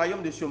parlons du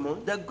royaume de ce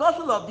monde, The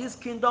gospel of this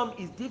kingdom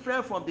is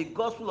different from the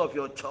gospel of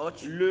your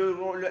church.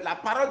 la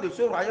parole de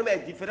ce royaume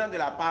est différente de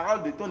la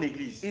parole de ton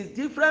église. It's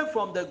different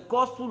from the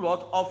gospel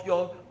of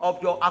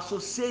your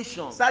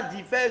association. Ça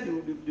diffère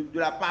de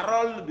la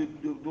parole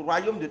du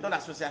royaume de ton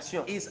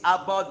association. It's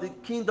about the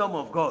kingdom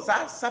of God.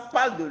 Ça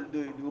parle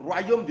du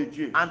royaume de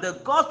Dieu. And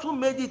the gospel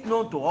made it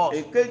known to us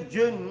Et que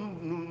Dieu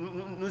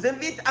nous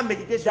invite à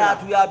méditer sur ça.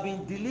 that we have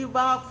been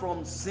delivered from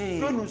Que sin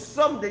nous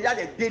sommes déjà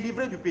des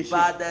délivrés du péché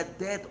by the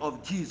death of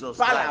Jesus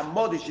par la Christ.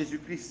 mort de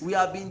Jésus-Christ. We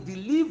have been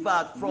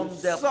delivered from Nous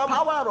the sommes-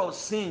 power of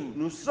sin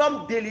Nous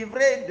sommes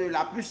délivrés de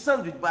la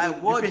puissance du by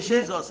what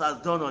péché Jesus has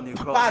done on the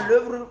par cross.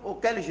 l'œuvre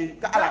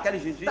à laquelle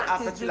Jésus That a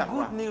is fait the sur la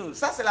croix. good news.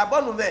 Ça, c'est la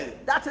bonne nouvelle.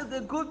 That is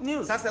the good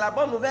news. Ça, c'est la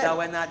bonne nouvelle. That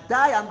when I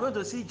die, I'm going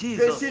to see Que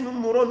Jesus. si nous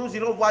mourons, nous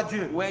irons voir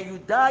Dieu. When you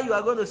die, you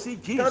are going to see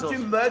Quand tu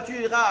Jesus. meurs, tu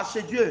iras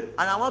chez Dieu.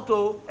 And I want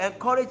to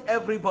encourage Et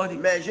everybody.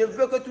 Mais je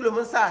veux que tout le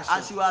monde sache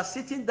As you are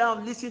sitting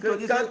down, listening to que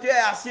this, quand tu es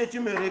assis et tu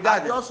me I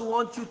regardes, just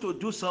want you to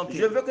do je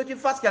something. veux que tu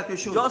fasses quelque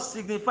chose. Just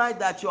signify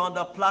that you're on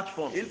the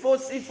platform. Il faut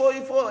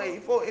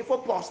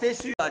poster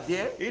sur. You are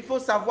there. Il faut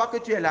savoir que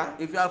tu es là.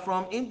 If you are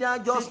from India,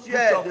 Si just tu put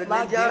es your de flag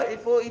l'Indien, there.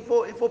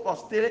 il faut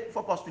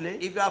postuler.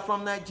 If you are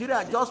from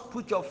Nigeria, just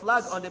put your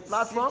flag on the Si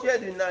platform. tu es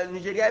du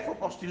Nigeria, il faut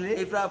postuler.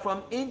 If you are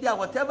from India,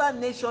 whatever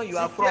nation you Si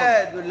are tu from,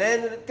 es de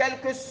l'Inde, quelle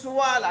que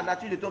soit la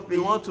nature de ton pays,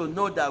 we want to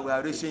know that we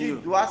are reaching tu you.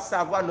 dois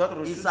savoir notre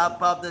It's ressource.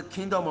 about the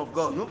kingdom of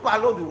God. Nous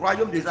parlons du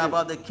royaume de It's Dieu.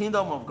 about the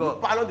kingdom of Nous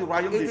God. parlons du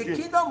royaume de In the Dieu.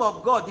 kingdom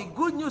of God, the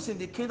good news in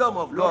the kingdom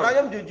of Le God,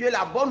 royaume de Dieu,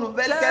 la bonne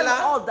nouvelle qu'elle tell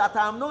a, us that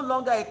I am no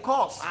longer a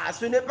curse.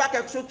 ce n'est pas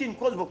quelque chose qui nous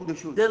cause beaucoup de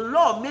choses. The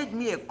law made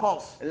me a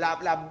curse.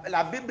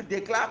 La Bible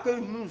déclare que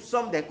nous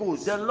sommes des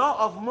causes. The law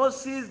of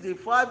Moses, the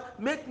five,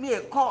 make me a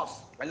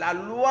curse La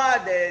loi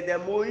de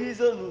Moïse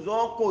nous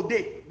ont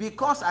codé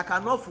because I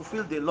cannot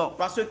fulfill the law.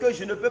 parce que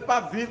je ne peux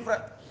pas vivre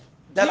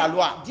dans la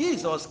loi.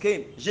 Jesus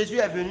came, Jésus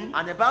est venu.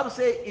 and the Bible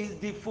says is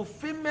the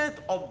fulfillment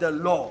of the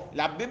law.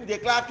 La Bible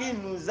déclare qu'il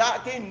nous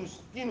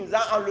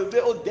a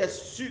enlevés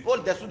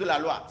au-dessus de la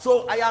loi.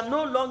 So I am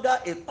no longer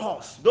a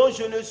curse. Donc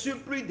je ne suis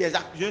plus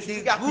je The suis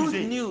good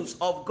accusé. news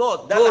of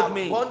God Dans told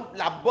me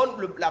la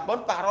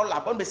bonne parole, la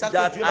bonne message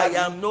that que Dieu I m'a dit,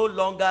 am no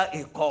longer a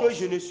que curse.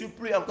 je ne suis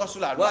plus encore sous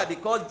la loi. Why?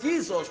 Because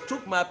Jesus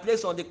took my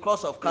place on the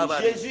cross of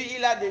Calvary. Jésus,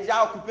 il a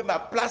déjà occupé ma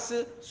place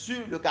sur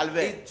le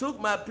calvaire. He took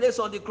my place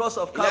on the cross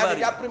of Il a Calvary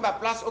déjà pris ma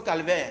place au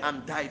calvaire.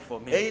 and died for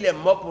me. Et il est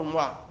mort pour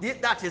moi.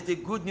 That is the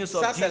good news Ça,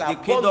 of c'est la the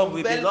bonne kingdom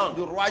we nouvelle belong.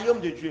 du royaume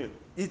de Dieu.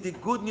 It's the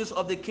good news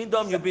of the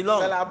kingdom you C'est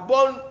belong. la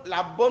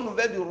bonne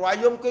nouvelle du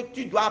royaume que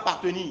tu dois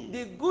appartenir.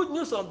 The good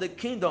news of the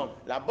kingdom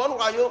La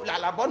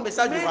bonne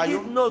message du made it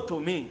royaume known to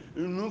me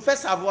nous fait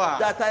savoir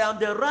that I am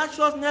the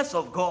righteousness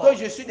of que God.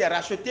 je suis des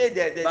rachetés,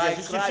 des By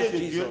justifiés de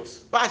Christ Dieu Jesus.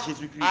 par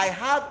Jésus-Christ. I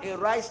have a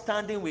right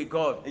standing with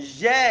God.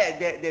 J'ai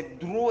des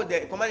droits,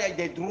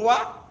 des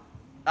droits.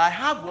 I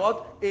have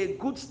what? A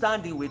good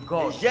standing with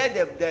God. J'ai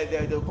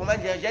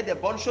j'ai des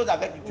bonnes choses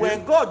avec Dieu.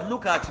 When God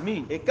look at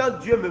me, Et quand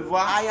Dieu me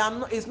voit,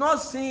 it's not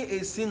seeing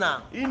a sinner.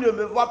 il ne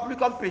me voit plus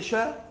comme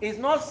pécheur. It's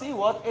not seeing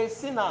what? A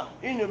sinner.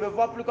 Il ne me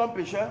voit plus comme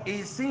pécheur.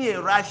 He's seeing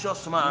a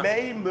righteous man.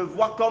 Mais il me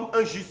voit comme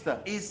un juste.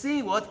 He's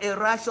seeing what? A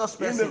righteous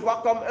Il me person.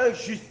 voit comme un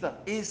juste.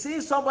 He's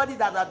seeing somebody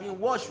that has been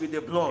washed with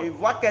the Il blood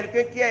voit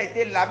quelqu'un qui a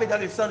été lavé dans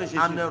le sang de Jésus.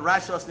 and the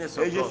righteousness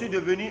of Et je suis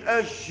God. devenu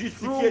un justifié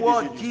Through de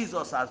what Jésus.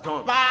 Jesus has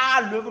done.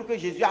 Par l'œuvre que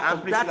Jésus a And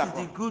accomplie sur that la is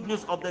croix. the good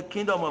news of the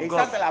kingdom of Et ça,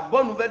 God. c'est la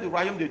bonne nouvelle du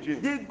royaume de Dieu.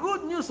 The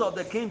good news of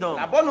the kingdom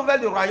La bonne nouvelle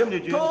du royaume de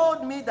Dieu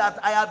told me that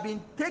I have been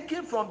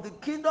taken from the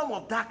kingdom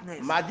of darkness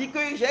m'a dit que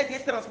j'ai été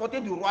transporté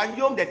du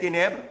royaume des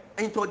ténèbres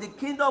into the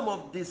kingdom of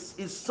his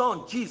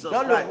son Jesus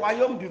dans le Christ,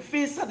 royaume du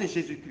Fils de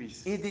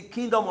Jésus-Christ. in the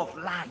kingdom of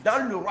light,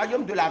 Dans le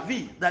royaume de la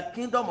vie. the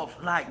kingdom of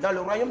light, Dans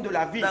le royaume de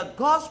la vie. the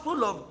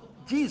gospel of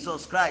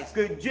Jesus Christ,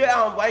 Que Dieu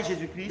a envoyé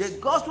Jésus-Christ. the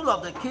gospel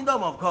of the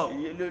kingdom of God.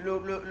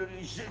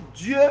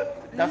 Dieu,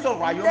 dans son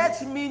royaume,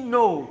 Let me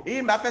know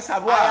il m'a fait I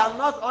savoir am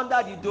not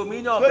under the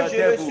dominion of que the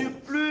je ne suis devil.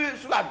 plus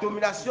sous la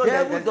domination des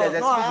Devil does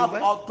not esprits have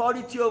mauvais.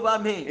 authority over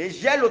me. Et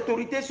j'ai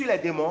l'autorité sur les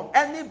démons.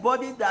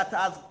 Anybody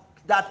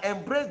that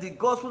embrace the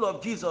gospel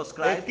of Jesus Et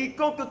Christ,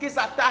 quiconque qui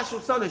s'attache au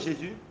sang de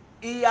Jésus,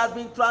 he has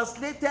been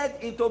translated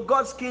into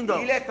God's kingdom,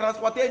 il est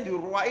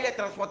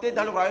transporté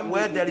dans le royaume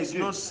where de there is Dieu.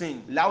 no sin,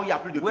 Là où il n'y a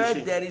plus de where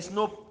péché. there is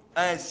no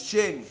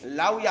shame,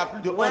 Là où il n'y a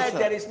plus de where honte.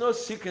 there is no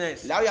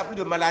sickness. Là où il n'y a plus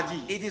de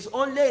maladie. It is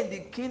only in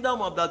the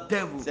kingdom of the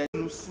devil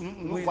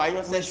Nous we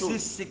voyons ces see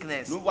choses.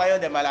 sickness, Nous voyons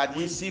des we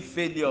maladies. see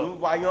failure. Nous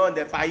voyons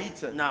des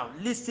faillites. Now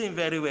listen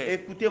very well.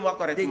 Écoutez-moi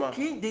correctement.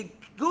 The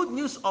good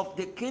news of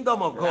the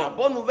kingdom of La God,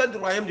 bonne nouvelle du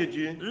royaume de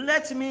Dieu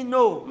let me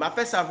know m'a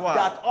fait savoir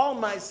that all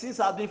my sins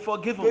have been que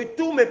forgiven.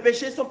 tous mes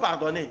péchés sont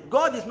pardonnés.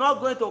 God is not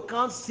going to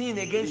count sin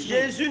against me.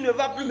 Jésus ne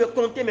va plus me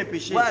compter mes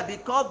péchés. Why?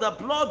 Because the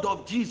blood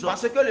of Jesus,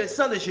 Parce que le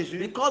sang de Jésus,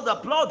 because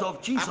the blood of à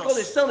cause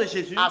du Jesus sang de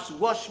Jésus, has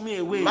washed me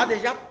away m'a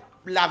déjà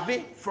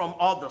lavé from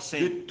all the de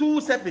sin.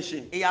 tous ses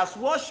péchés. He has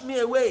washed me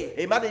away.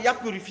 Et m'a déjà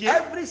purifié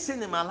Every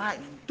sin in my life,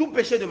 tout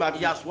péché de ma He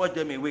vie. has washed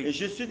them Et away.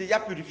 je suis déjà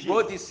purifié.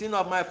 Both the sin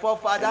of my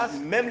forefathers,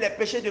 Même les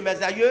péchés de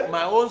mes aïeux,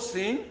 my own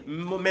sin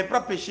mes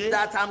propres péchés,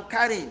 that I'm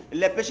carrying.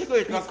 les péchés que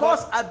je Because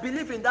transporte, I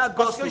believe in that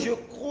parce que je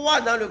gospel,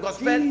 crois dans le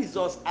gospel,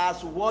 Jesus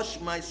has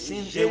washed my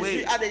sins Jésus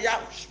away.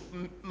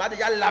 m'a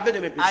déjà lavé de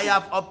mes I péchés.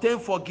 have obtained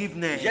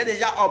forgiveness. J'ai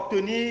déjà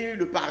obtenu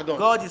le pardon.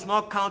 God is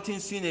not counting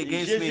sin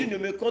against Jésus me. ne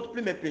me compte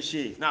plus mes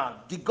péchés. Now,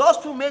 the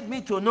gospel made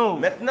me to know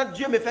Maintenant,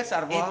 Dieu me fait in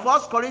savoir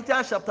 1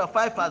 Corinthians chapter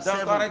 5 verse dans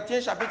 7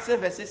 Corinthiens chapitre 5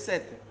 verset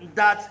 7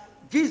 that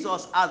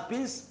Jesus has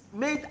been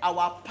made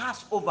our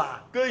Passover.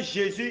 que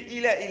Jésus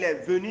il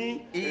est venu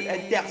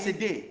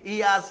intercéder. He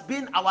has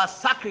been our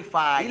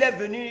sacrifice. Il est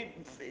venu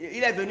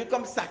il est venu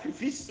comme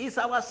sacrifice. It's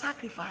our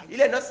sacrifice.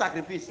 Il est notre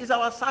sacrifice. It's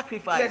our Il est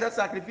sacrifice. notre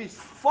sacrifice.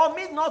 For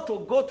me not to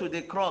go to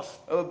the cross,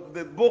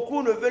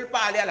 Beaucoup ne veulent pas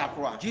aller à la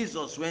croix.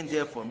 Jesus went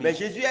there for me. Mais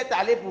Jésus est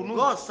allé pour nous.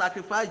 God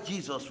sacrificed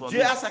Jesus for Dieu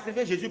me. a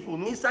sacrifié Jésus pour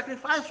nous. He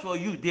sacrificed for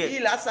you there.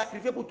 Il a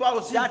sacrifié pour toi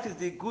aussi. That is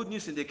the good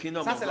news in the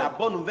kingdom Ça, of c'est la God.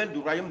 bonne nouvelle du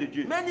royaume de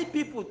Dieu. Many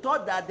people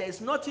thought that there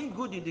is nothing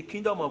good in the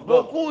kingdom of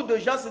God. Beaucoup de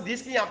gens se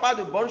disent qu'il n'y a pas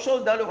de bonnes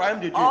choses dans le royaume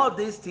de Dieu. All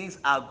these things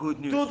are good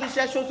news. Toutes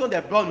ces choses sont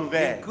des bonnes The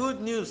nouvelles.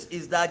 good news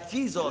is that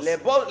Jesus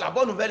La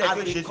bonne nouvelle est has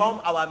que Jésus, become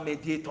our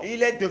mediator.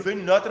 il est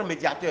devenu notre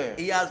médiateur.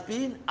 He has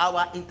been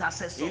our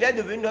intercessor. Il est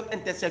devenu notre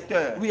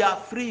intercepteur. We are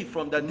free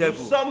from the Nous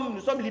devil.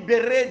 sommes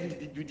libérés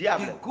du The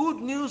diable.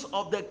 good news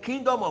of the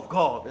kingdom of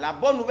God La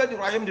bonne nouvelle du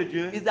royaume de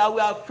Dieu, is that we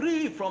are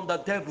free from the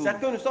devil. c'est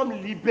que nous sommes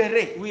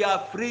libérés. We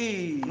are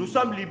free. Nous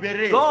sommes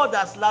libérés. God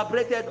has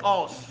liberated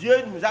us Dieu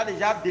nous a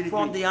déjà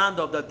from the délivrés hand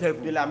of the de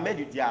devil. la main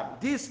du diable.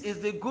 This is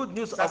the good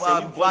news Ça, of c'est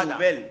our une bonne brother.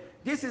 nouvelle.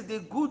 This is the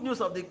good news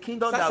of the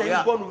kingdom Ça, that c'est we une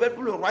are. bonne nouvelle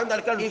pour le royaume dans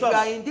lequel nous If you sommes.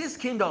 are in this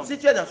kingdom, Si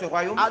tu es dans ce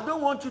royaume, I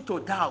don't want you to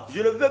doubt,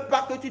 je ne veux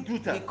pas que tu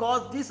doutes.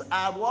 because these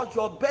are what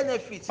your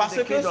benefits in Parce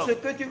the que kingdom. ce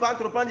que tu vas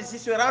entreprendre ici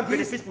sera un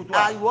bénéfice These pour toi.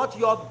 are what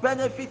your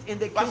benefits in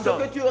the Parce kingdom.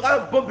 que tu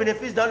auras un bon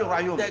bénéfice dans le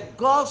royaume. The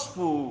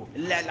gospel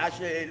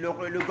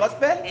Le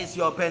gospel, is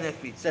your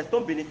benefit. c'est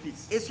ton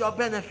bénéfice. It's your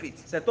benefit.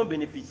 C'est ton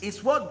bénéfice.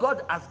 It's what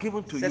God has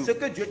given to C'est ce you.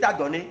 que Dieu t'a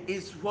donné.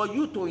 It's for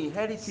you to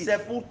inherit it.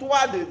 C'est pour toi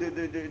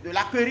de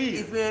l'acquérir.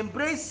 If you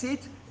embrace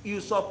it, you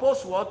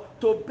suppose what?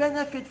 To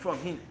benefit from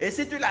Him. Et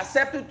si tu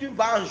l'acceptes, tu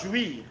vas en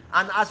jouir.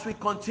 And as we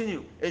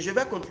continue, Et je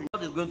vais continuer.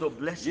 God is going to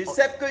bless Je us.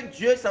 sais que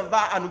Dieu s'en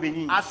va à nous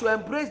bénir. As you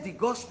embrace the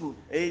gospel,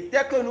 Et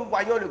dès que nous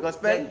voyons le the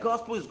gospel,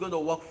 gospel is going to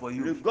work for le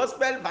you.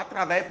 gospel va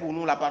travailler pour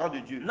nous, la parole de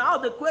Dieu. Now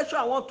the question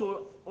I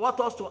want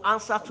us to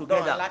answer Donc,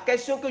 together. la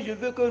question que je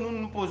veux que nous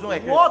nous posons est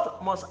que, What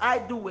must I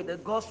do with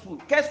the gospel?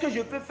 qu'est-ce que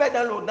je peux faire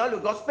dans le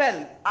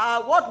gospel?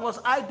 What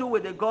must I do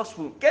with the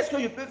gospel? Qu'est-ce que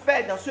je peux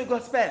faire dans ce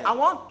gospel? I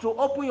want to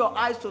open your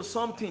eyes to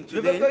something Je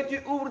veux today. que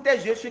tu ouvres tes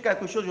yeux sur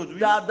quelque chose aujourd'hui.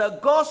 That the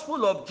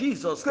gospel of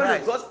Jesus Que le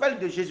Christ gospel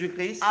de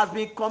Jésus-Christ has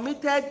been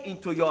committed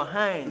into your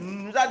hands.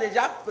 nous a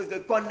déjà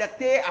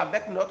connectés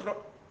avec notre...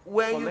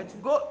 When you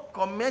Committed. go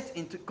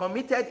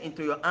committed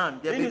into your hand,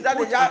 they've Il been nous a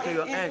put déjà, into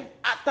your hand.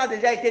 t'a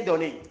déjà été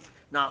donné.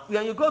 Now,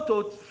 when you go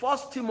to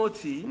 1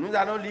 Timothy, Nous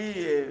allons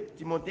lire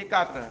Timothée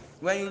 4.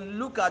 when you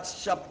look at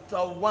chapter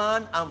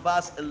 1 and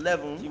verse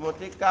 11,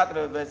 Timothée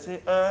 4,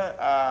 verset 1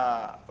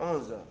 à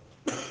 11.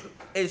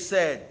 it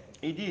said,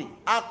 Il dit,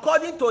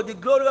 according to the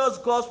glorious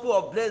gospel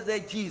of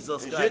blessed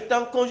Jesus je Christ,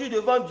 t'en conjure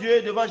devant Dieu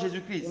et devant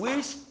Jésus-Christ,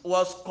 which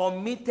was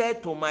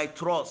committed to my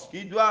trust.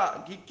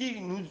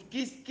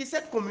 qui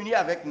s'est communié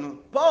avec nous.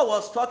 Paul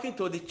was talking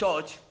to the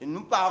church Et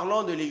nous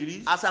parlons de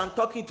l'Église, as I'm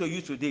talking to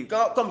you today,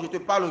 comme je te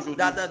parle aujourd'hui,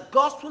 that the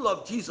gospel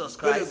of Jesus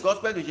que le Christ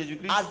gospel de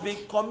Jésus-Christ has been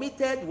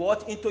committed what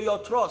into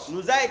your trust.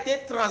 nous a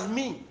été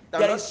transmis. Dans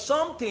There is notre...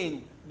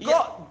 something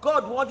Yeah.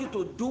 God wants you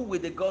to do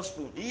with the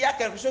gospel. Il y a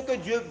quelque chose que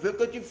Dieu veut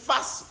que tu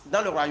fasses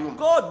dans le royaume.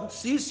 God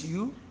sees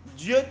you.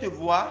 Dieu te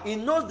voit He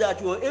knows that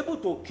you are able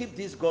to keep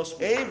this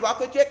gospel, et il voit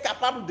que tu es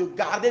capable de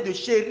garder, de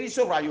chérir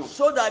ce royaume.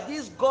 so that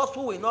this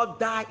gospel will not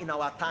die in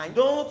our time.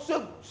 Donc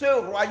ce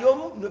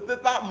royaume ne peut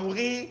pas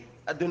mourir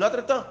de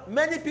notre temps.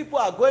 Many people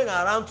are going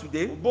around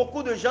today.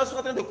 Beaucoup de gens sont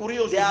en train de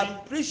courir They aujourd'hui.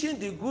 are preaching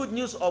the good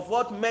news of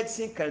what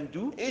medicine can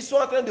do. Ils sont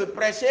en train de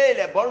prêcher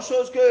les bonnes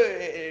choses que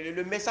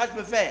le message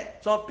peut faire.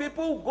 Some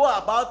people go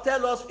about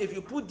tell us if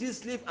you put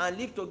this leaf and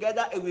leaf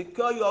together, it will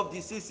cure you of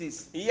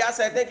diseases. Il y a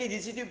certains qui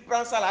disent si tu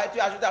prends ça là et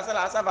tu ajoutes à ça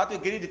là, ça va te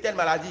guérir de telle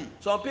maladie.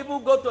 Some people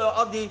go to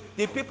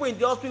the people in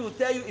the hospital will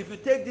tell you if you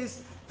take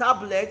this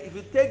tablet, if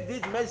you take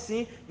this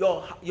medicine,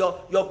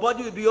 your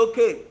body will be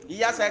okay. Il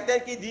y a certains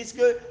qui disent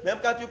que même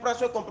quand tu prends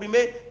ce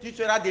comprimé, tu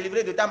seras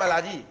délivré de ta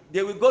maladie.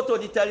 They will go to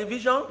the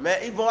television. Mais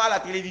ils vont à la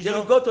They télévision,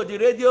 will go to the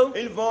radio.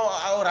 ils vont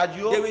aux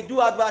radios They will do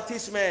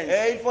advertisements.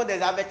 et ils font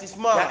des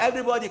avertissements. That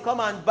everybody come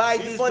and buy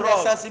Ils this font des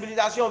drug.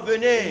 sensibilisations.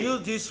 Venez,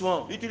 Use this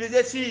one.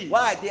 utilisez ci.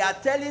 Why? They are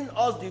telling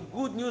us the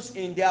good news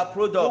in their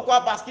product.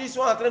 Pourquoi? Parce qu'ils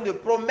sont en train de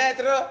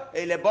promettre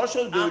les bonnes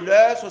choses de Ah.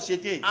 leur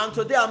société. And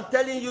today I'm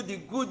telling you the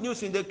good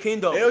news in the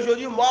kingdom. Et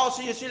aujourd'hui, moi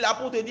aussi, je suis là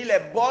pour te dire les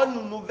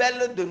bonnes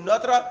nouvelles de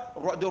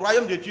du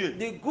royaume de Dieu.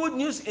 The good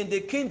news in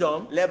the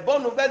kingdom Les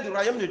bonnes nouvelles du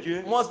royaume de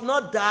Dieu must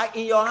not die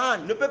in your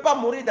hand, ne peut pas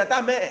mourir dans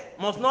ta main,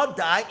 must not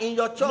die in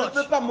your ne church.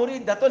 peut pas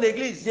mourir dans ton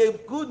église. The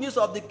good news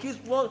of the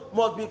kingdom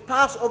must be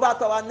passed over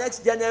to our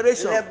next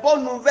generation. Les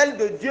bonnes nouvelles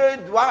de Dieu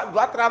doivent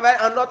travailler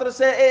en notre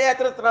sein et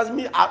être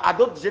transmises à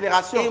d'autres It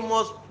générations.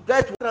 must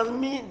get.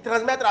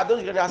 Transmettre à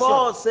d'autres générations.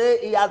 Paul say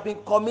he has been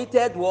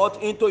committed what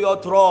into your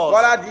trust.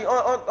 Voilà, dit,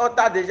 on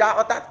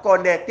t'a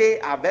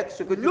connecté avec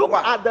ce que tu Look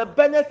crois. at the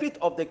benefit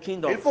of the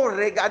kingdom. Il faut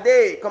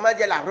regarder, comment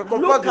dire, la récompense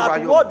Look du at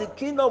royaume. what the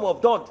kingdom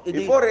of God,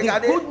 Il faut the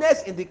regarder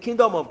goodness in the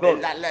kingdom of God.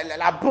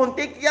 La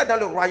bonté qu'il y a dans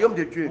le royaume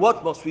de Dieu.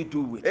 What must we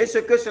do with it? Et ce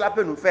que cela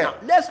peut nous faire.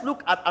 Let's look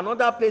at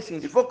another place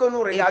Il faut que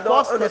nous in regardons 1 un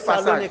autre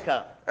passage.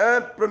 Thessalonica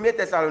 1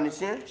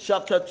 Thessaloniciens,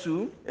 chapter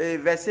 2, et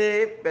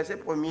verset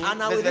 1er,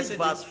 and I will read verset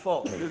verse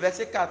 4. le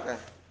verset 4.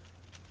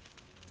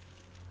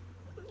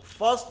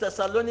 First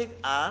Thessalonians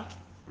 1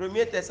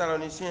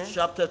 Thessaloniciens,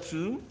 chapter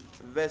 2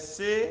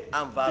 verset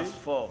and verse 2,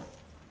 4.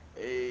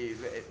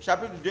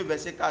 chapitre 2,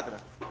 verset 4.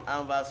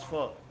 And verse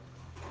 4.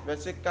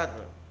 Verset 4.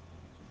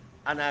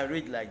 And I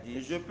read like Et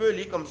this. je peux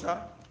lire comme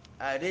ça.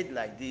 I read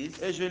like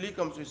this. Et je lis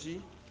comme ceci.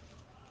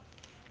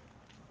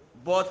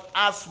 But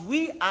as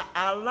we are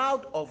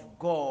allowed of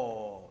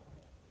God.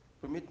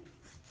 1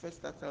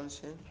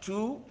 Thessaloniciens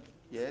 2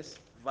 yes,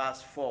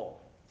 verse 4.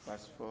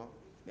 verse 4.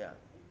 Yeah.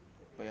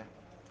 Oh, yeah.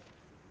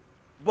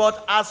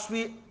 But as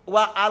we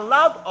were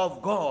allowed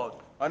of God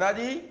On a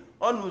dit,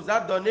 on nous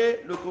a donné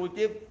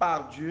l'autorité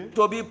par Dieu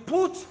to be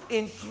put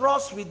in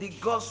trust with the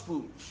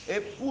gospel. et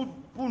pour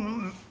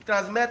nous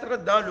transmettre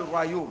dans le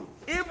royaume.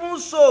 Even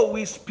so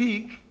we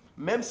speak,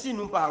 Même si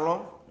nous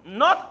parlons,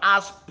 not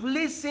as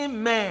pleasing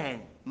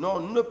men,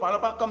 non, nous ne parlons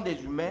pas comme des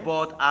humains,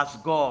 but as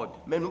God,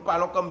 mais nous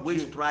parlons comme Dieu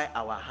which try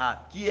our heart.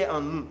 qui est en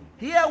nous.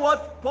 Hear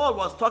what Paul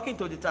was talking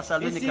to the Ici,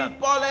 Thessalonians.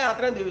 Paul est en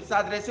train de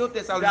s'adresser aux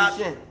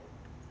Thessaloniciens.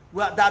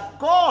 That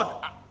God,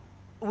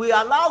 we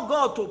allow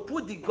God to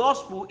put the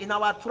gospel in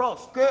our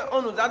trust.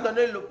 Qu'on nous a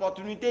donné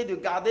l'opportunité de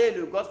garder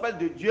le gospel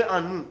de Dieu en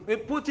nous. We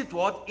put it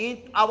what? In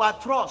our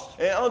trust.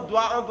 Et on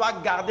doit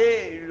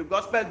garder le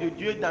gospel de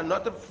Dieu dans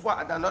notre foi,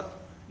 dans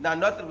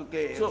notre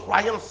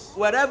croyance.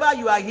 Wherever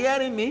you are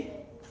hearing me,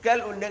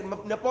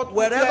 N'importe où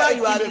wherever tu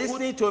you are es,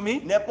 listening to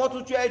me, n'importe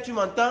où tu es, tu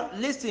m'entends,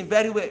 listen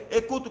very well.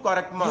 écoute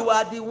correctement. You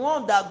are the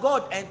one that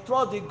God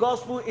entrusts the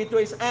gospel into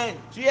his hand.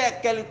 Tu es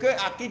quelqu'un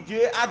à qui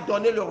Dieu a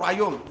donné le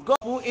royaume.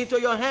 Gospel into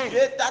your hand.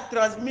 Dieu t'a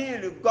transmis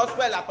le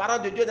gospel, la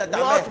parole de Dieu dans ta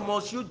main. What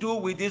must you do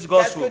with this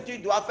Qu'est-ce gospel? que tu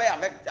dois faire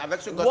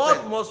avec ce gospel?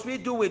 What must we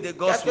do with the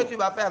Qu'est-ce que gospel? tu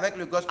vas faire avec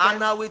le gospel?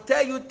 And I will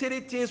tell you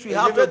three things we Et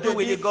have je vais to te do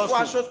with the dire trois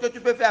gospel. choses que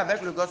tu peux faire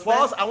avec le gospel.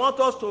 First, I want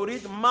us to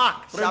read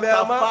Mark chapter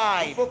Premièrement,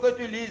 il 5. faut que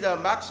tu lises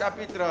Marc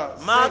chapitre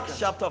 5. Mark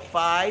chapter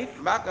 5.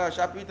 Marc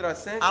chapitre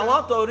 5. I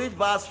want to read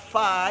verse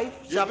 5.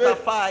 Je Chapter veux-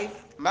 5.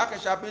 Marc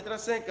chapitre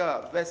 5,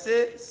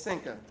 verset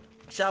 5.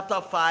 Chapter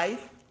 5.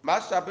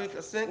 Marc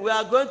chapitre 5. We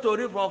are going to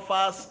read from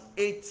verse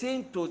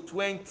 18 to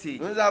 20.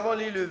 Nous avons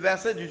lu le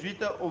verset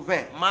 18 au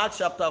 20. Mark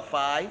chapter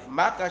 5.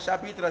 Marc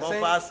chapitre From 5,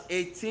 verse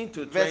 18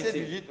 to verset 20.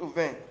 18 au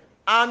 20.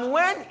 And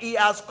when he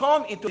has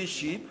come into the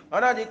ship,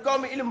 On a dit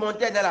comme il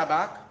montait dans la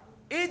barque,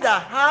 he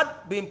that had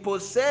been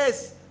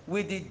possessed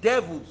with the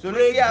devil celui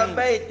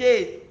prayed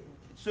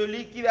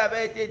him qui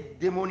avait été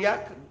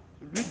démoniaque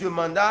lui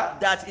demanda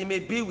that he may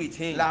be with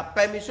him. la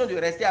permission de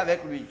rester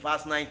avec lui.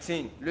 Verse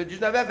 19. Le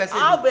 19e verset dit,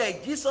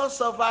 Howbeit Jesus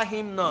suffered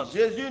him not,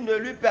 Jésus ne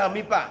lui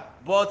permit pas,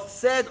 but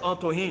said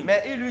unto him,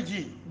 mais il lui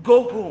dit,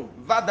 Go home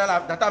va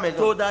dans ta maison,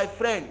 to thy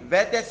friend,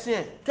 vers tes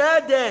siens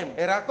tell them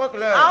et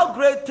raconte-leur how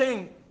great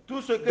thing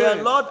tout ce the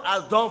que Lord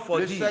has done for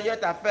le thee, Seigneur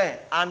t'a fait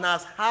and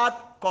has had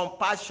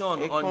compassion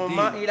et on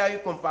comment thee. il a eu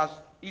compassion,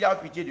 il a eu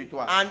pitié de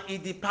toi. And he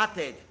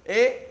departed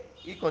Et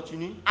il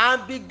continue, and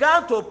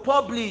began to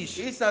publish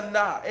il s'en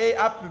a et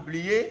a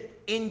publié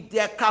in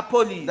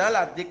Decapolis dans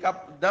la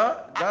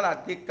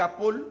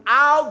Décapole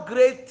how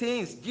great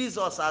things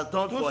Jesus has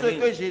done tout for ce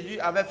que him, Jésus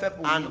avait fait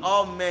pour and lui.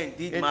 all men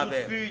did Et tout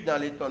marvel. fut dans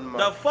l'étonnement.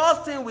 The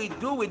first thing we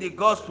do with the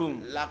gospel,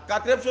 La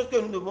quatrième chose que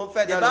nous devons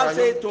faire the dans le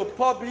Bible royaume, says to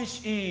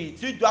publish it.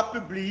 tu dois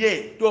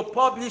publier, To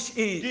publish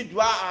it. tu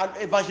dois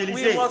We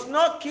évangéliser. must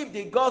not keep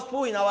the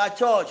gospel in our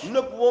church. Nous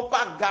ne pouvons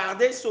pas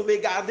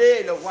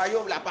sauvegarder le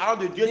royaume, la parole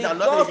de Dieu The dans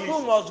notre gospel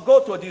église. must go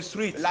to the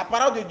street. La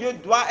parole de Dieu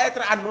doit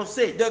être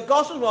annoncée. The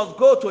gospel must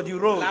go to the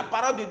road. La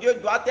parole de Dieu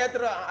doit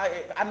être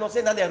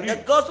annoncée dans des rues.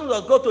 The gospel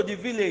must go to the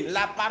village.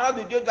 La parole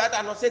de Dieu doit être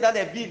annoncée dans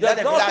des villes, dans The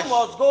des gospel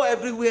villages. must go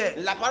everywhere.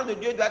 La parole de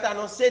Dieu doit être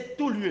annoncée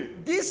tout lieu.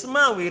 This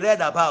man we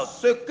read about,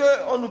 Ce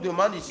qu'on nous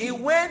demande ici, he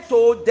went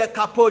to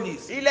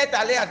Decapolis, il est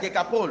allé à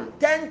Décapole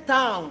 10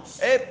 towns,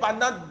 et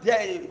pendant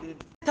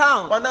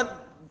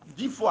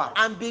 10 fois.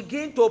 and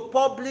begin to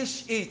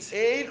publish it.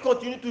 Et il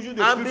continue toujours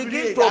de And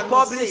publier, begin to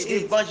publish d'annoncer,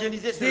 it.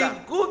 d'évangéliser The cela.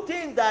 good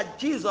thing that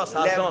Jesus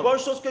has Les done. bonnes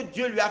choses que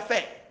Dieu lui a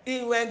fait.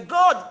 When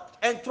God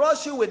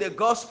entrusts you with the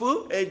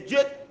gospel, Et Dieu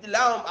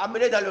l'a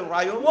amené dans le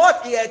royaume. what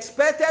he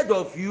expected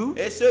of you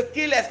Et ce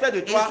qu'il espère de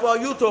is toi, for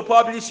you to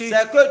publish it.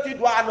 c'est que tu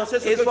dois annoncer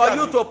ce que It's tu for as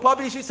you vu. to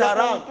publish it C'est pour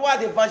around. toi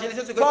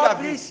d'évangéliser ce que tu as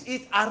vu. Publish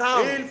it Et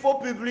around. il faut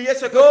publier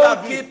ce que tu as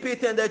Don't vu. keep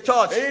it in the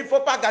church. Et il ne faut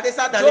pas garder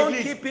ça dans Don't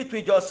l'église. keep it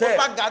with Il ne faut yourself.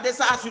 pas garder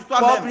ça sur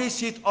toi-même.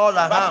 Publish it all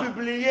Va around.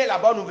 publier la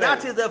bonne nouvelle.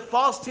 That is the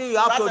first thing you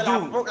have Ça, to c'est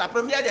do. la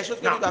première des choses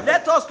que Now, tu dois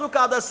faire. let us look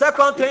at the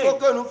second Il faut thing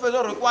que nous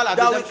faisons recours à la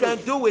that we deuxième can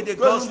chose do with the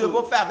que nous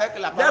devons gospel. faire avec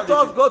la Let parole de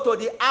us Dieu. go to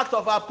the Acts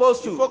of Il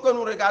Apostles. faut que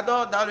nous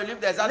regardons dans le livre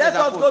des Actes Let des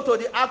us go Apôtres. to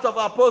the Acts of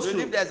Le Apostles.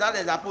 livre des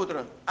Actes des Apôtres.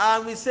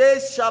 And we say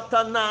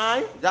chapter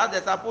 9. Les Actes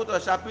des Apôtres,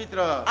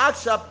 chapitre.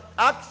 Acts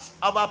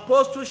of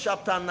Apostles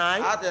chapter 9.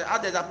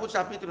 Actes des Apôtres,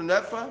 chapitre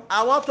 9.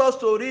 I want us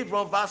to read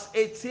from verse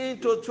 18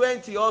 to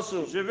 20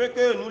 also. Je veux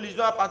que nous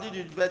lisions à partir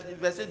du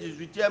verset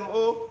 18e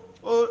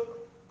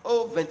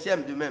au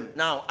 20e de même.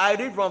 Now, I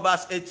read from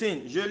verse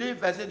 18. Je lis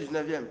verset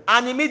 19e.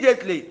 And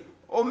immediately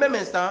Au même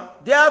instant,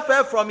 there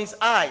fell from his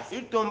eyes,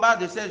 il tomba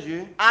de ses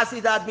yeux as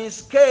it had been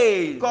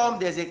scaled, comme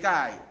des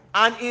écailles.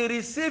 and he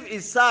received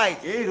his sight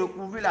Et il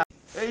recouvrit la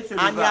Et il se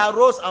And he leva.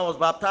 arose and was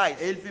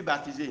baptized. Et il fut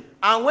baptisé.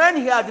 And when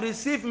he had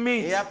received Et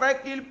meat,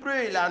 après qu'il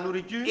prit la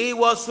nourriture, he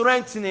was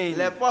strengthening.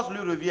 les forces lui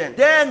reviennent.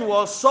 Then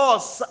was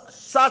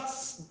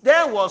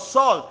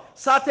Saul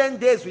certain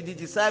days with the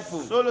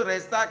disciples, Saul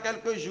resta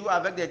quelques jours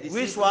avec des which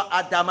disciples were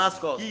at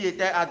Damascus. qui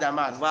étaient à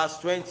Damas. Verse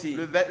 20.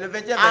 Le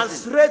 20e And verset.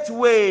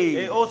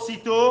 straightway Et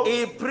aussitôt,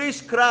 he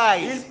preached il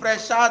Christ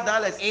prêcha dans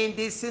les in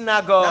the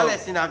synagogues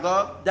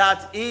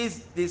that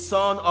is the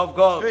Son of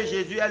God. que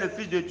Jésus est le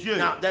Fils de Dieu.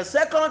 Now, the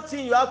second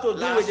thing you have to do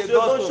La with the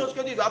seconde gospel chose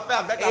que tu dois faire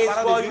avec la is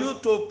parole for de Dieu, you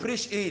to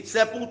preach it.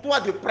 c'est pour toi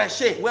de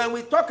prêcher. When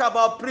we talk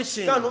about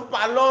preaching, Quand nous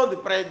parlons de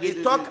prêcher,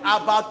 we talk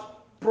about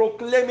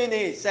proclaiming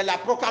it, c'est la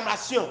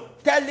proclamation.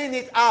 telling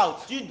it out.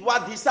 Tu dois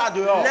dire ça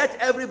dehors. Let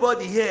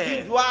everybody Tu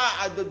hear. dois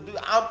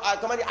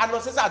comment dire,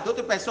 annoncer ça à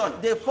d'autres personnes.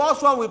 The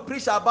first one we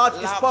preach about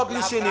is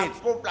publishing it.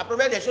 La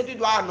première des choses, tu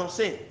dois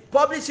annoncer.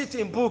 Publish it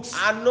in books.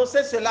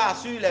 Annoncer cela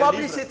sur les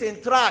Publish livres. it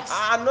in tracts.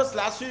 Annonce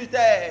cela sur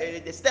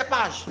tes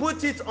pages.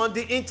 Put it on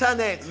the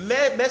internet.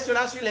 Mets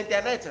cela sur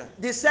l'internet.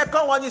 The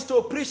second one is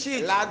to preach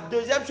it. La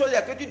deuxième chose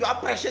est que tu dois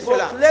prêcher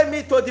cela. Proclaim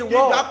it to the Tu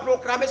dois world.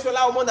 proclamer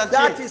cela au monde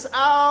That entier. is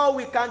how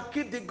we can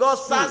keep the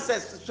gospel Ça, c'est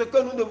ce que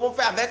nous devons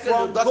faire avec le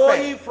from gospel.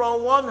 going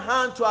from one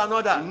hand to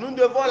another. Nous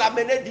devons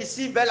l'amener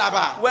d'ici vers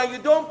là-bas. When you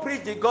don't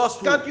preach the Quand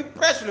gospel, tu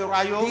prêches le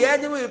royaume, the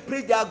enemy will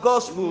preach their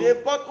gospel.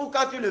 n'importe où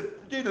quand tu le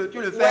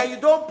When fais, you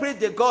don't preach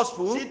the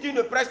gospel, si tu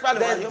ne prêches pas le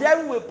the royaume,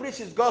 devil will preach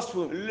his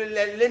gospel.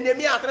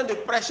 l'ennemi est en train de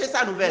prêcher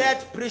sa nouvelle.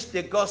 Let's preach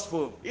the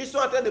gospel. Ils sont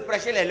en train de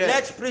prêcher les leurs.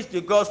 Let's preach the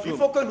Il gospel.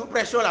 faut que nous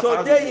prêchions la parole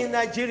de Today Dieu. in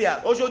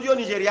Nigeria, Aujourd'hui au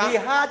Nigeria, we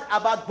heard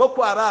about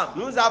Boko Haram.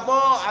 nous avons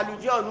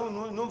allusion,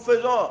 nous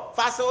faisons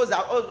face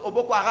au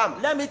Boko Haram.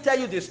 Let me tell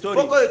you the story.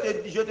 Faut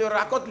que je te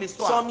raconte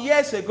l'histoire. Some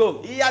years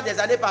ago, Il y a des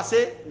années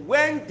passées,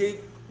 when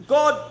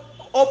God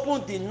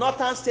opened the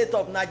northern state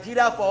of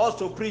Nigeria for us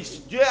to preach,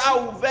 Dieu a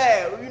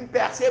ouvert une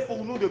percée pour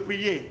nous de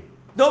prier.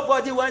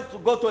 nobody went to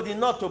go to the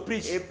north to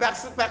preach Et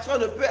personne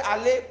ne peut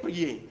aller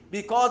prier.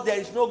 because there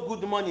is no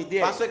good money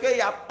there. Parce qu'il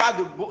n'y a pas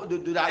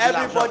de l'argent.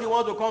 Everybody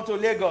wants to come to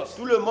Lagos.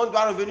 Tout le monde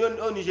doit revenir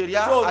au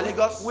Nigeria, So à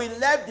Lagos. we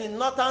left the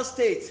northern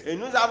state. Et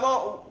nous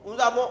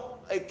avons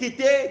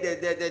quitté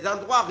des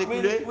endroits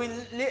reculés. We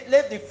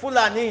left the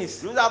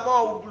Fulanis, Nous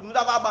avons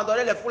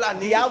abandonné les the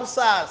Fulani.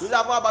 Hausas, Nous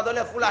avons abandonné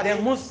les the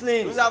Fulani.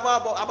 Muslims. Nous avons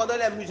abandonné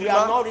les We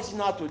are musulmans. not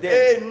reaching out to them.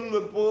 Et nous ne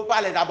pouvons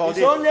pas les It's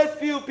aborder. only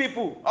few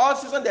people Or,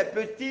 ce sont des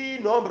petits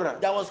nombres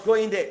that was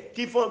going there.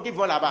 qui vont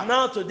là-bas.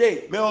 Now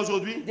today, Mais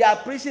aujourd'hui, they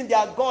are preaching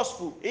their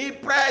gospel. ils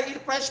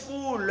prêchent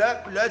pour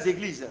leurs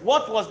églises.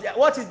 What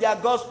is their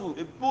gospel?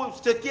 Et pour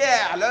ce qui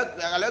est à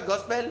leur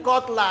gospel,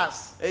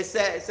 Cutlass, et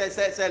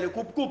c'est le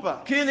coupe-coupe.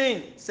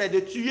 killing. C'est de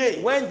tuer.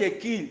 When they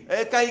kill,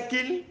 Et quand ils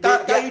killent, quand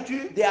ils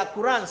tuent, their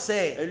Quran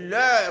says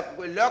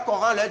leur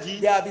Coran leur dit,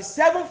 there will be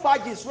 7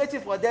 fajrs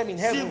waiting for them in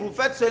si heaven. vous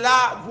faites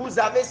cela, vous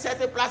avez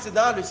 7 places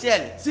dans le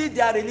ciel. See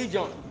their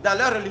religion. Dans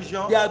leur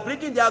religion, They are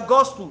bringing their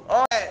gospel.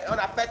 on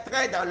a fait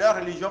très dans leur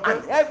religion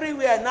And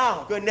everywhere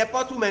now, que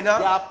n'importe où they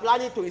maintenant, are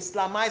planning to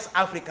Islamize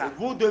Africa.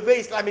 vous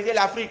devez islamiser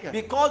l'Afrique.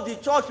 Because the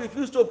church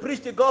refused to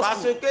preach the Parce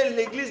gospel. que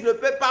l'église ne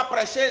peut pas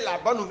prêcher la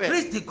bonne nouvelle.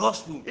 Preach the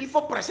gospel. Il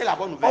faut prêcher la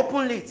bonne nouvelle.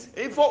 Open it.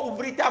 Il faut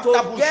ouvrir ta To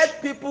bouche.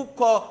 get people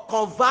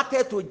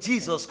converted to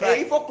Jesus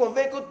Et il Christ. faut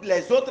convaincre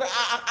les autres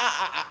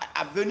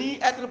à venir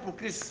être pour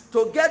Christ.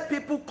 To get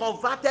people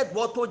converted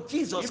to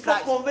Jesus Il faut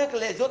Christ. convaincre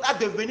les autres à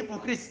devenir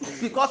pour Christ.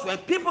 Because when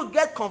people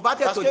get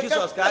converted Parce to que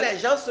Jesus quand les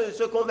Christ, gens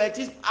se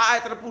convertissent à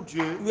être pour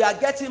Dieu, we are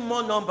getting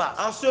more numbers.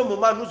 en ce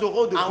moment, nous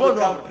aurons de And bons we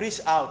can nombres. preach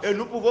out. Et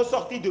nous pouvons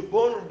sortir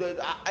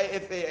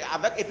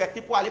avec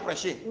effectif pour aller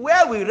prêcher.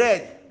 Where we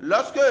read,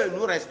 Lorsque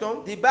nous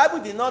restons, the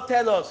Bible did not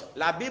tell us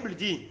la Bible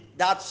dit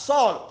that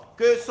Saul,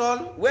 que Saul,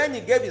 when he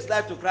gave his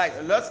life to Christ,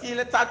 lorsqu'il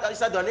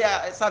s'est donné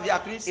sa vie à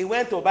Christ, he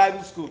went to Bible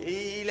school.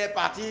 il est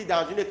parti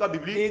dans une école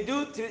biblique. He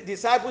do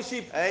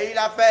discipleship Et il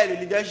a fait le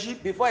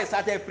leadership before he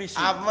started preaching.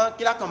 avant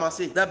qu'il a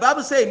commencé. The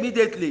Bible says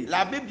immediately,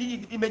 La Bible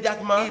dit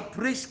immédiatement, he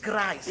preached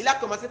Christ. il a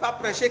commencé par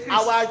prêcher Christ.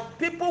 Our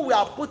people we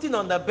are putting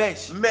on the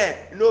bench.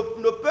 Mais nos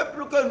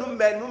peuples que nous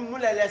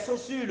les laissons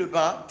sur le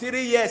banc, 3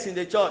 years in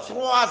the church, 3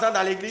 ans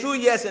dans l'église, 2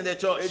 years in the et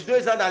church,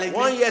 2 ans dans 1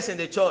 l'église, year in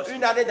the church.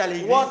 1 année dans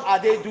l'église. What are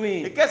they Et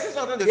doing? qu'est-ce qu'ils sont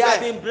en train de They have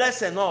faire? been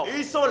blessed enough.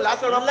 Ils sont là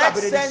seulement pour la Let's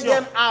send bénédiction.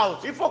 them out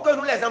Il faut que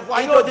nous les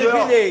envoyions into the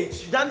dehors,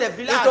 village, dans des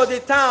villages, into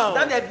the town,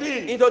 dans des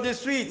villes, into the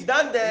street.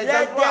 dans des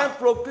Let endroits. them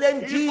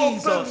proclaim Il faut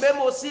que Jesus.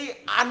 même aussi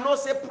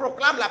annoncer,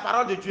 proclame la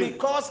parole de Dieu.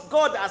 Because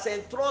God has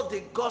entrusted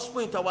the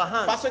gospel into our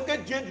hands. Parce que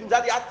Dieu nous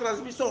a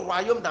transmis son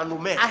royaume dans nos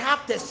mains. I have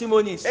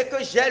testimonies. Et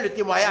que j'ai le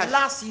témoignage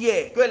Last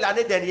year, que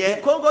l'année the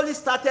dernière, Congolese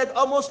started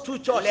almost 2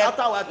 churches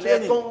after our les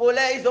training.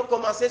 Congolais, ils ont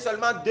commencé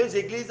seulement 2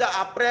 églises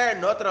après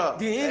notre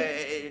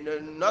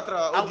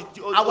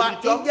our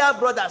auditorium. Indian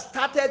brothers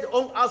started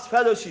on house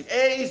fellowship.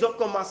 Et ils ont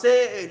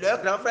commencé,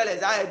 leurs grands frères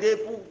les a aidés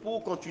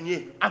pour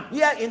continuer. And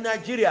here in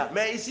Nigeria,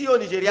 Mais ici au we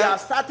Nigeria,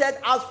 have started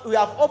house, we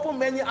have opened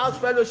many house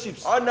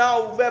fellowships on a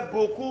ouvert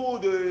beaucoup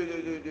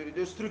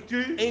de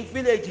structures in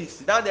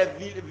villages. dans des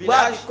But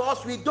villages.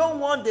 because we don't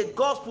want the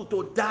gospel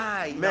to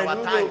die in Mais our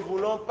nous ne time.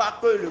 voulons pas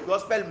que le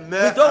gospel We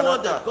meure don't en want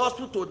notre the temps.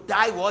 gospel to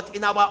die what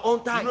in our own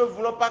Nous time. ne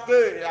voulons pas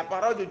que la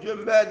parole de Dieu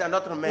meure dans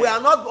notre main. We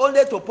are not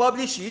only to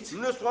publish it,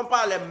 Nous ne serons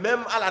pas les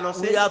mêmes à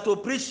l'annoncer. we are to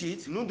preach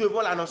it. Nous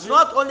devons l'annoncer.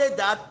 Not only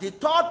that, the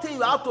third thing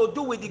you have to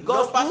do with the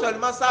Non pas gospel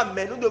seulement ça,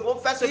 mais nous devons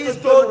faire ce que is Dieu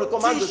nous to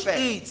recommande de teach faire.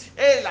 it.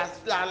 Et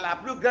la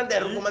plus grande des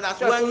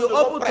recommandations est que When nous you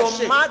devons open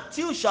prêcher. to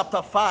Matthew chapter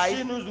Si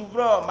 5, nous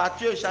ouvrons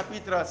Matthieu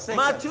chapitre 5,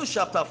 Matthew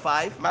chapter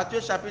 5, Matthieu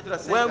chapitre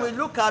 5, when we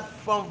look at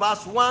from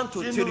verse 1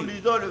 to si nous 3,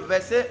 lisons le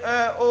verset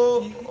 1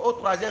 au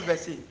 3e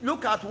verset,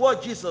 look at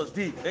what Jesus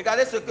did.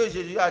 regardez ce que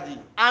Jésus a dit.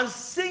 And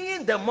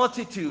seeing the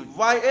multitude,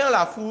 Voyant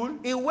la foule,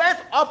 he went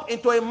up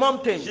into a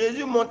mountain.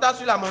 Jésus monta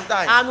sur la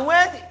montagne. And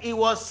when he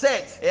was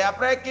set, Et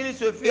après qu'il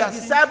se fut his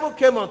assis, disciples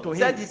came unto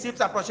ses him. disciples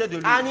s'approchaient de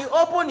lui. And he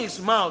opened his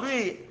mouth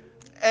Puis,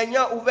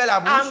 ayant ouvert la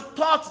bouche, and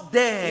taught il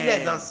les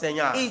them.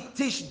 enseigna. He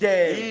teach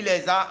them. Il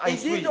les a He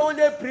instruits. didn't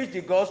only preach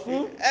the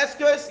gospel, Est-ce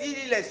que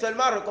s'il est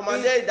seulement recommandé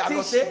he teach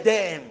d'annoncer,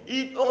 them.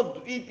 il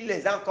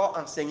les a encore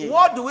enseignés?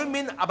 What do we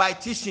mean by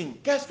teaching?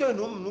 Qu'est-ce que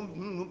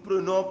nous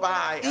prenons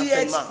par He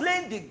enseignement?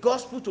 explained the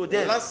gospel to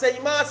them.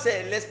 L'enseignement,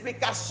 c'est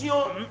l'explication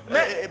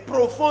Mais-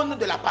 profonde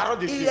de la parole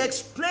de He Dieu.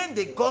 explained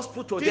the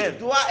gospel to Tu them.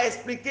 dois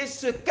expliquer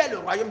ce qu'est le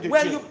royaume de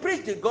When Dieu. you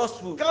preach the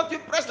gospel, Quand tu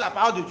prêches la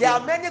parole de Dieu, there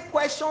are many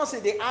questions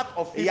in the heart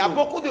of il y a people.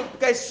 beaucoup de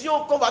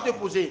questions qu'on va te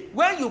poser.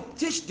 When you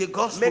teach the Mais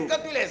gospel, quand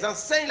tu les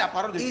enseignes la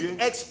parole de Dieu,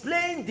 it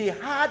explains the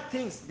hard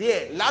things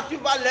there. là tu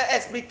vas leur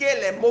expliquer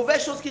les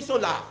mauvaises choses qui sont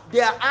là.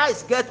 Their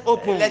eyes get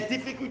open. Les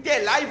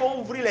difficultés, là ils vont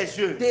ouvrir les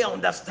yeux They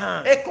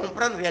understand. et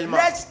comprendre réellement.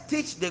 Let's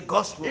teach the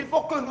gospel. Il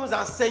faut que nous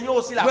enseignions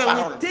aussi la When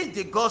parole. we teach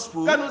the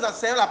gospel, Quand nous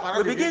enseignons la we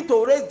parole de Dieu, begin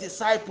to raise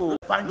disciples, nous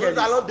evangelists.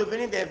 allons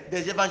devenir des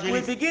We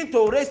évangélistes. begin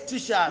to raise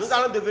teachers. Nous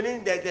allons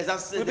devenir des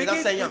We des begin,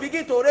 enseignants. we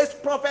begin to raise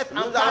prophets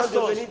Nous and allons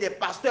pastors devenir des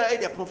pasteurs et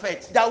des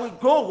prophètes that will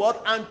go what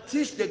and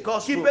teach the qui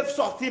gospel. peuvent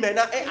sortir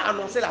maintenant et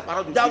annoncer la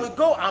parole de That Dieu. will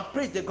go and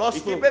preach the Et qui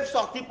gospel. peuvent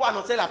sortir pour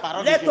annoncer la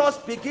parole de Let Dieu. us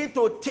begin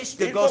to teach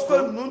the Il faut que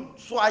gospel. nous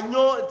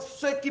soyons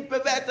ceux qui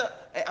peuvent être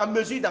en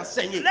mesure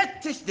d'enseigner.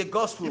 Let's teach the Il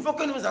gospel. faut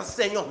que nous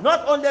enseignons.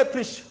 Not only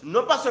preach,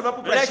 Non pas seulement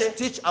pour prêcher, let's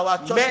teach our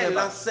church mais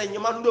members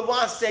l'enseignement. Nous devons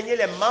enseigner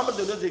les membres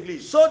de nos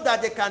églises. so that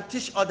they can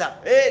teach others.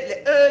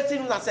 Et eux, si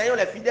nous enseignons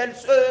les fidèles,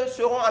 eux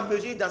seront en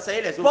mesure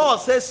d'enseigner les autres. Paul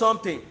says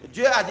something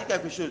Dieu a dit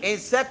quelque chose. in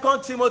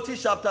 2 Timothy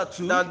chapter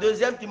 2. Dans 2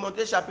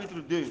 Timothée chapitre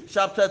 2.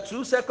 Chapter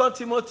 2, 2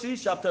 Timothy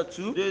chapter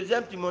 2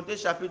 2 Timothée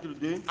chapitre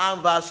 2.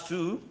 and verse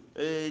 2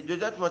 Et 2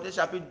 Timothée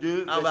chapitre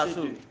 2, and verset verse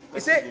 2. 2. He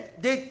Verset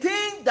said, the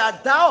thing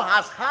that thou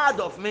hast heard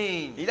of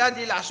me 2. Il a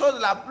dit la chose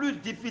la plus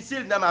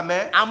difficile dans ma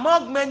main,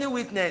 among many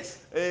witnesses,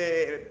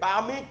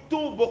 parmi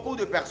beaucoup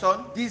de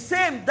personnes, the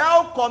same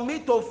thou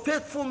commit to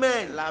faithful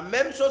men la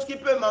même chose qui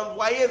peut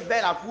m'envoyer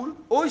vers la foule,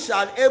 who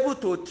shall able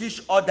to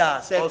teach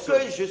others c'est also. que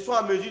je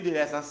sois en mesure de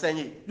les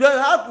enseigner.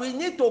 We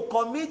need to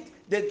commit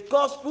the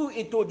gospel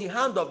into the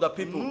hand of the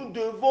people. Nous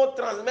devons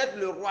transmettre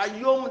le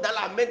royaume dans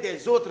la main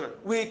des autres.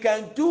 We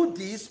can do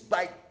this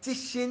by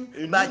teaching,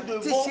 Et by nous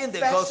devons teaching the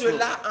faire gospel.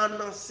 cela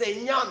en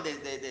enseignant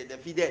des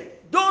fidèles.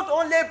 Don't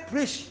only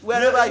preach Il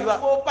wherever you ne are.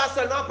 faut pas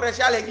seulement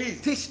prêcher à l'église.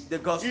 Teach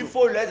the gospel. Il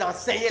faut leur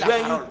enseigner la When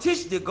you parole.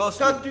 teach the Quand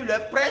gospel, tu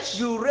leur prêches,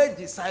 you raise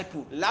disciples.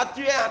 là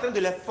tu es en train de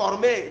les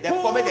former,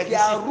 Who des their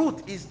disciples. root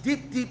is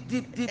deep, deep,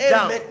 deep, deep Et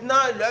down. maintenant,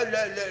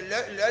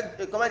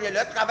 comment dire,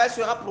 leur travail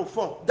sera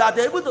profond. That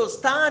they're able to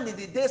stand in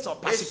the days of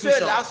Et persecution.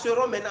 ceux-là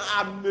seront maintenant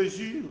à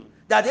mesure.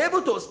 That they're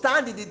able to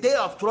stand in the day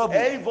of trouble.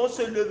 Et ils vont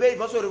se lever, ils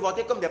vont se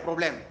revolter comme des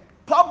problèmes.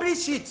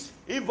 Publish it.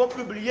 Ils vont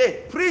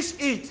publier, Preach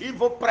it. ils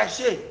vont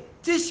prêcher,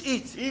 Teach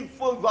it. ils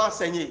vont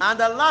enseigner. And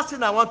the last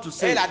thing I want to Et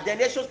say, la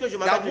dernière chose que je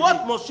that m'avais what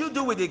dit, must you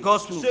do with the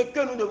gospel ce que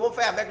nous devons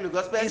faire avec le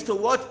gospel, is to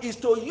what? Is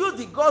to use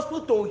the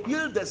gospel to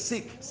heal the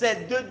sick.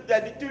 c'est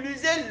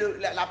d'utiliser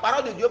la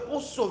parole de Dieu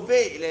pour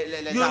sauver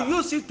les You âmes.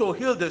 use it to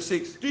heal the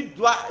sick. Tu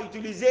dois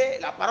utiliser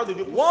la parole de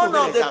Dieu pour One sauver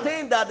of les the âmes.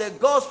 things that the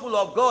gospel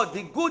of God,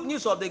 the good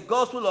news of the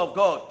gospel of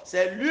God,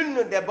 C'est l'une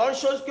des bonnes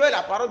choses que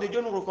la parole de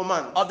Dieu nous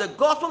recommande. of the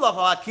gospel of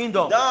our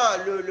kingdom, Dans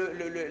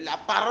la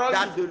parole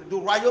That du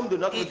royaume de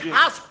notre it Dieu.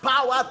 has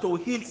power to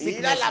heal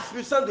Il a la sickness.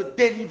 puissance de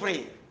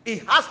délivrer.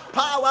 It has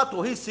power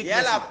to heal Il a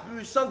sickness. la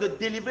puissance de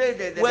délivrer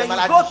des When you go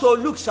maladies. to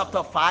Luke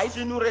chapter 5,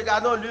 Si nous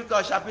regardons Luc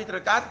chapitre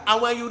 4,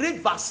 and when you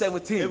read verse et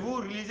 17,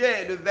 vous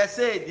lisez le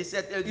verset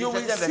 17, you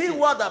will 17e see verset,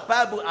 what the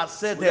Bible has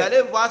said vous there.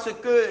 allez voir ce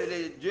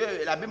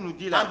que la Bible nous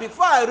dit là. And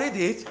before I read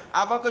it,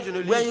 Avant que je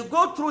ne when lise, you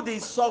go through the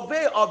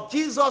survey of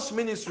Jesus'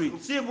 ministry,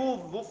 si vous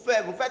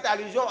faites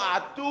allusion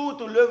à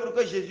toute l'œuvre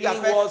que Jésus he a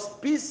faite, was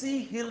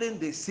busy healing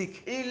the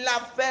sick. il a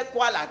fait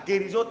quoi? La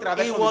guérison à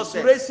travers He son was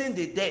ministère. raising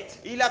the dead.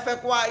 Il a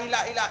fait quoi? Il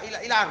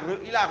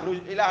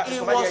He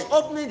comment was dire,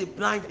 opening the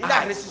blind il a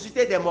eyes.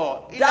 ressuscité des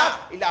morts. Il That-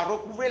 a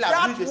recouvré la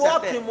That's vue de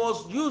what he certains.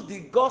 must use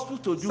the gospel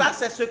to do. Ça,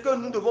 c'est ce que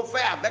nous devons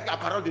faire avec la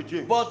parole de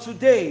Dieu. But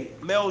today,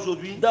 Mais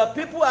aujourd'hui, the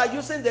people are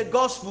using the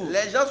gospel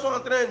les gens sont en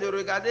train de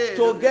regarder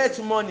to get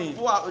money.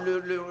 pour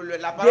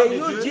la parole They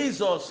de use Dieu.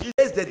 Jesus, he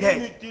raised the Ils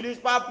dead. n'utilisent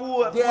pas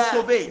pour They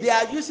sauver.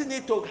 are using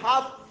it to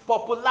have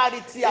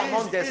popularity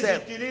among Ils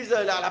themselves. utilisent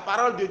la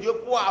parole de Dieu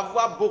pour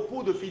avoir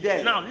beaucoup de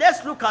fidèles. Now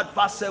let's look at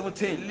verse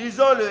 17.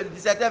 Lisons le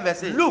 17e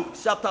verset. Luke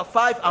chapter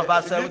 5 and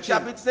verse Luc 17.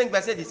 chapitre 5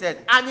 verset 17.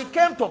 And it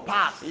came to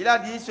pass Il a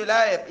dit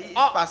cela il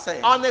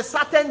passait. on a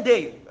certain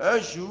day, Un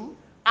jour,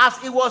 as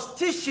he was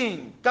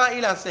teaching, quand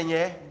il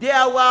enseignait,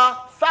 there were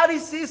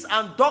Pharisees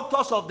and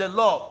doctors of the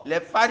law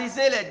les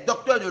pharisiens, les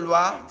docteurs de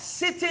loi,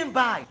 sitting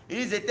by,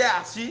 ils étaient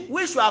assis.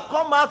 which were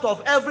come out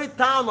of every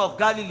town of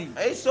Galilee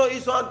Et ils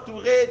sont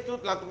entourés,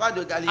 toute l'entourage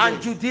de Galilée,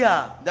 and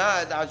Judea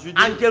dans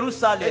Judée and et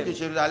Jerusalem, de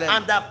Jérusalem.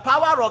 and the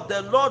power of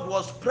the Lord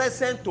was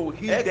present to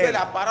heal Et que them.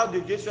 la parole de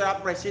Dieu sera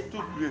prêchée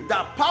tout lieu.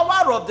 The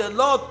power of the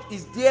Lord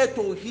is there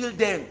to heal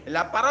them.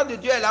 La parole de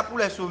Dieu est là pour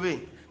les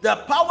sauver. The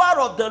power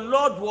of the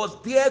Lord was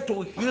there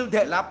to heal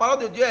them. La parole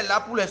de Dieu est là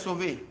pour les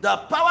sauver. The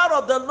power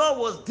of the Lord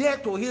was there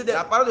to heal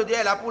La them. parole de Dieu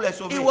est là pour les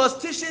sauver. He was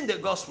teaching the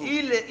gospel.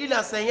 Il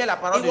enseignait la He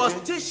parole de was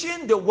Dieu.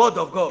 teaching the word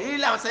of God.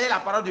 Il enseignait la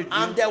parole de Dieu.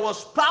 And there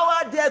was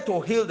power there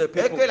to heal the Et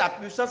people. que la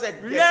puissance est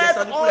Let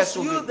descendue pour les us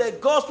use sauver. the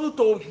gospel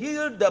to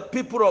heal the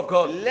people of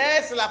God.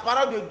 Laisse la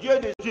parole de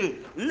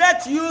Dieu.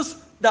 Let's use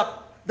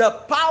the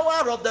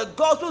power of the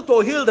gospel to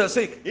heal the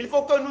sick. Il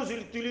faut que nous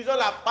utilisons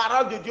la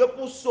parole de Dieu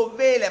pour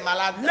sauver les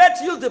malades.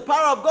 Let's use the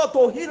power of God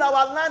to heal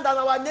our land and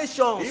our Il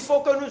nations. faut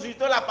que nous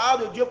utilisons la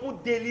parole de Dieu pour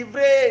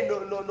délivrer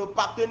nos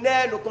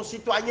partenaires, nos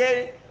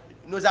concitoyens,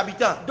 nos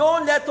habitants.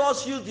 Don't let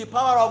us use the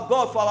power of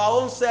God for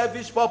our own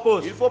selfish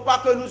purpose. Il ne faut pas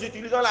que nous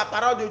utilisons la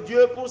parole de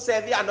Dieu pour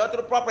servir à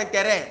notre propre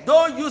intérêt.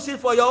 Don't use it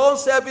for your own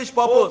selfish Il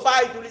ne faut purpose.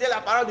 pas utiliser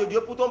la parole de Dieu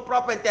pour ton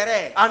propre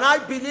intérêt. And I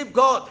believe,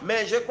 God,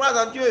 Mais je crois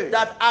en Dieu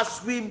that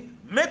as we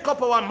make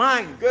up our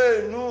mind,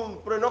 que nous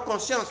prenons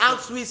conscience,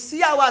 as we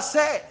see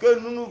ourselves, que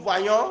nous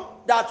voyons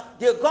that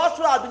the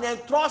gospel has been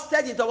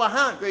entrusted into our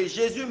hands, que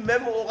Jésus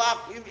même aura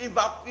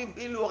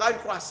une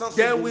croissance.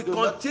 then we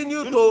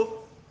continue to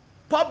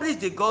publish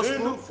the Une gospel,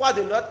 fois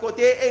de notre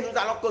côté et nous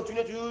allons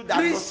continuer toujours preach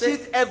d'annoncer,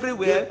 it de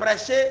everywhere,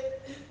 prêcher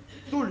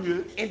tout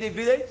lieu, in the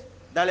village,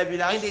 dans les in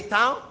villages, the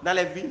town, dans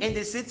les villes, in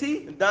the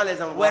city, dans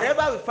les endroits,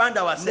 wherever we find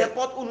ourselves.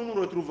 n'importe où nous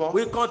nous retrouvons.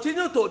 We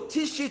continue to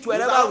teach it Nous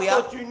wherever allons we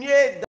are.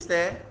 continuer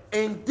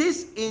In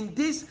this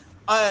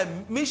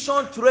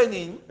mission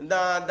training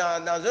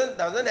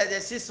dans un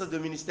exercice de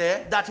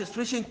ministère that is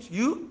preaching to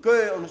you,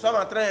 que nous sommes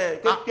en train,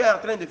 que tu es en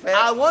train de I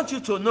faire. want you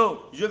to know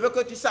Je veux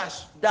que tu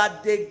saches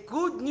that the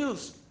good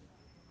news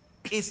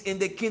is in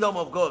the kingdom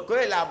of God. que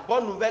la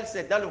bonne nouvelle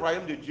c'est dans le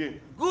royaume de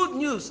Dieu. Good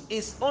news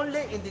is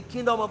only in the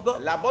kingdom of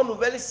God. La bonne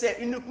nouvelle c'est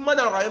uniquement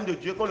dans le royaume de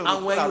Dieu qu'on le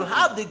And when you retrouve.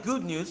 have the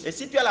good news, Et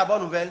si tu as la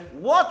bonne nouvelle,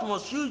 what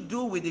must you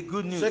do with the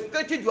good ce news?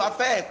 que tu dois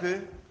faire est que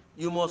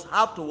You must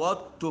have to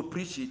what? To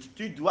preach it,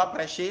 tu dois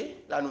prêcher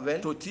la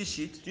nouvelle, to teach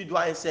it, tu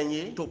dois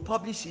enseigner to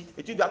publish it,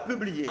 et tu dois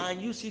publier. and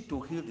use it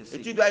to heal the Et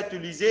tu sick. dois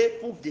utiliser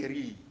pour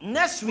guérir,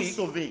 Next pour week,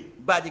 sauver.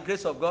 by the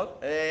grace of God,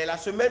 Et la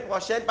semaine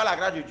prochaine, par la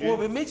grâce de we'll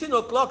Dieu, be meeting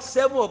o'clock,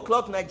 7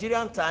 o'clock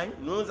Nigerian time.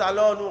 nous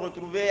allons nous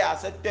retrouver à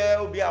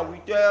 7h ou bien à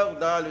 8h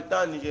dans le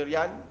temps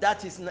nigérian, That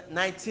is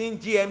 19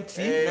 GMT,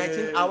 Eh,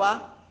 19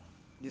 hour.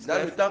 This dans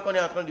le time. temps qu'on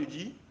est en train de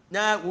dire.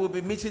 Now we'll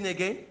be meeting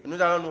again,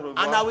 Nous allons nous and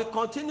I revoir. will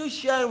continue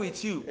sharing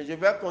with you. Et je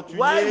vais continuer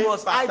Why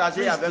must I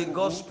partager preach avec the vous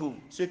gospel?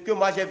 ce que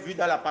moi j'ai vu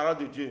dans la parole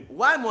de Dieu.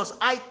 Why must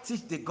I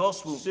teach the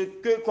gospel?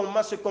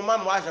 Comment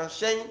moi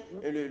j'enseigne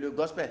le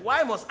gospel.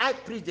 Why must I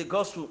preach the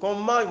gospel?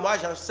 Comment moi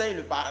j'enseigne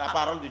la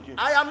parole de Dieu.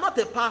 I am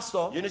not a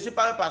pastor. Je ne suis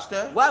pas un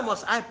pasteur. Why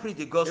must I preach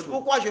the Et gospel?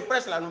 pourquoi je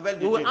prêche la nouvelle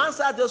de We will Dieu?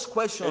 answer those Et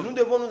nous questions.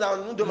 devons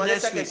nous demander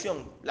Next cette week.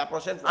 question la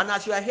prochaine fois. And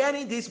as you are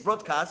hearing this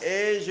broadcast,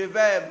 Et je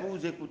vais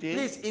vous écouter.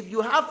 please, if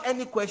you have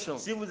any questions,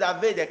 Si vous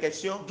avez des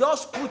questions,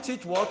 just put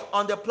it what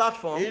on the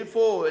platform, il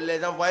faut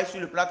les envoyer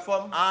sur la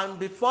plateforme. and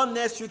before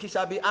next week it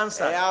shall be Et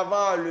answered.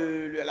 avant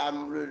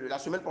la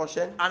semaine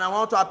prochaine, And I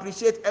want to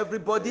appreciate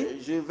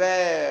everybody je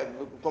vais,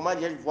 comment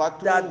dire, voir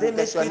tous that vos they make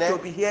me questionnaires. to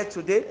be here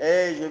today.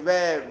 Et je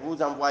vais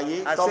vous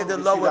envoyer. I comme say the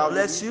je Lord suis là will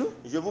bless aujourd'hui.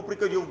 Je vous prie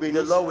que Dieu vous The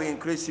bénisse. Lord will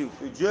increase you.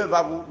 Que Dieu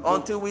va vous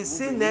Until we vous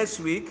see bénir. next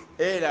week,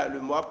 Et le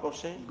mois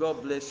prochain,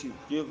 God bless you.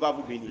 Dieu va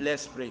vous bénir.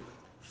 Let's pray.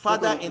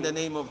 Father, in the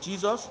name of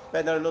Jesus,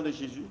 Père, dans le nom de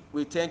Jésus,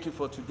 we thank you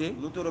for today.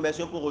 nous te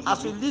remercions pour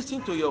As we aujourd'hui.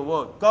 listen to your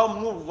word, Comme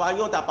nous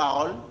voyons ta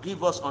parole,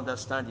 give us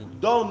understanding.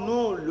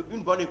 donne-nous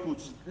une bonne écoute.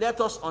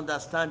 Let us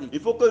understand it Il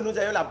faut que nous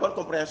ayons la bonne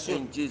compréhension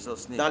in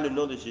Jesus' dans name. le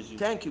nom de Jésus.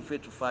 Thank you,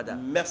 faithful Father.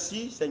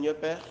 Merci, Seigneur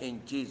Père. In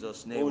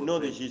Jesus' name, Au we nom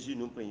de pray. Jésus,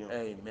 nous prions.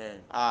 Amen.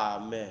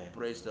 Amen.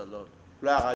 Praise the Lord. Gloire à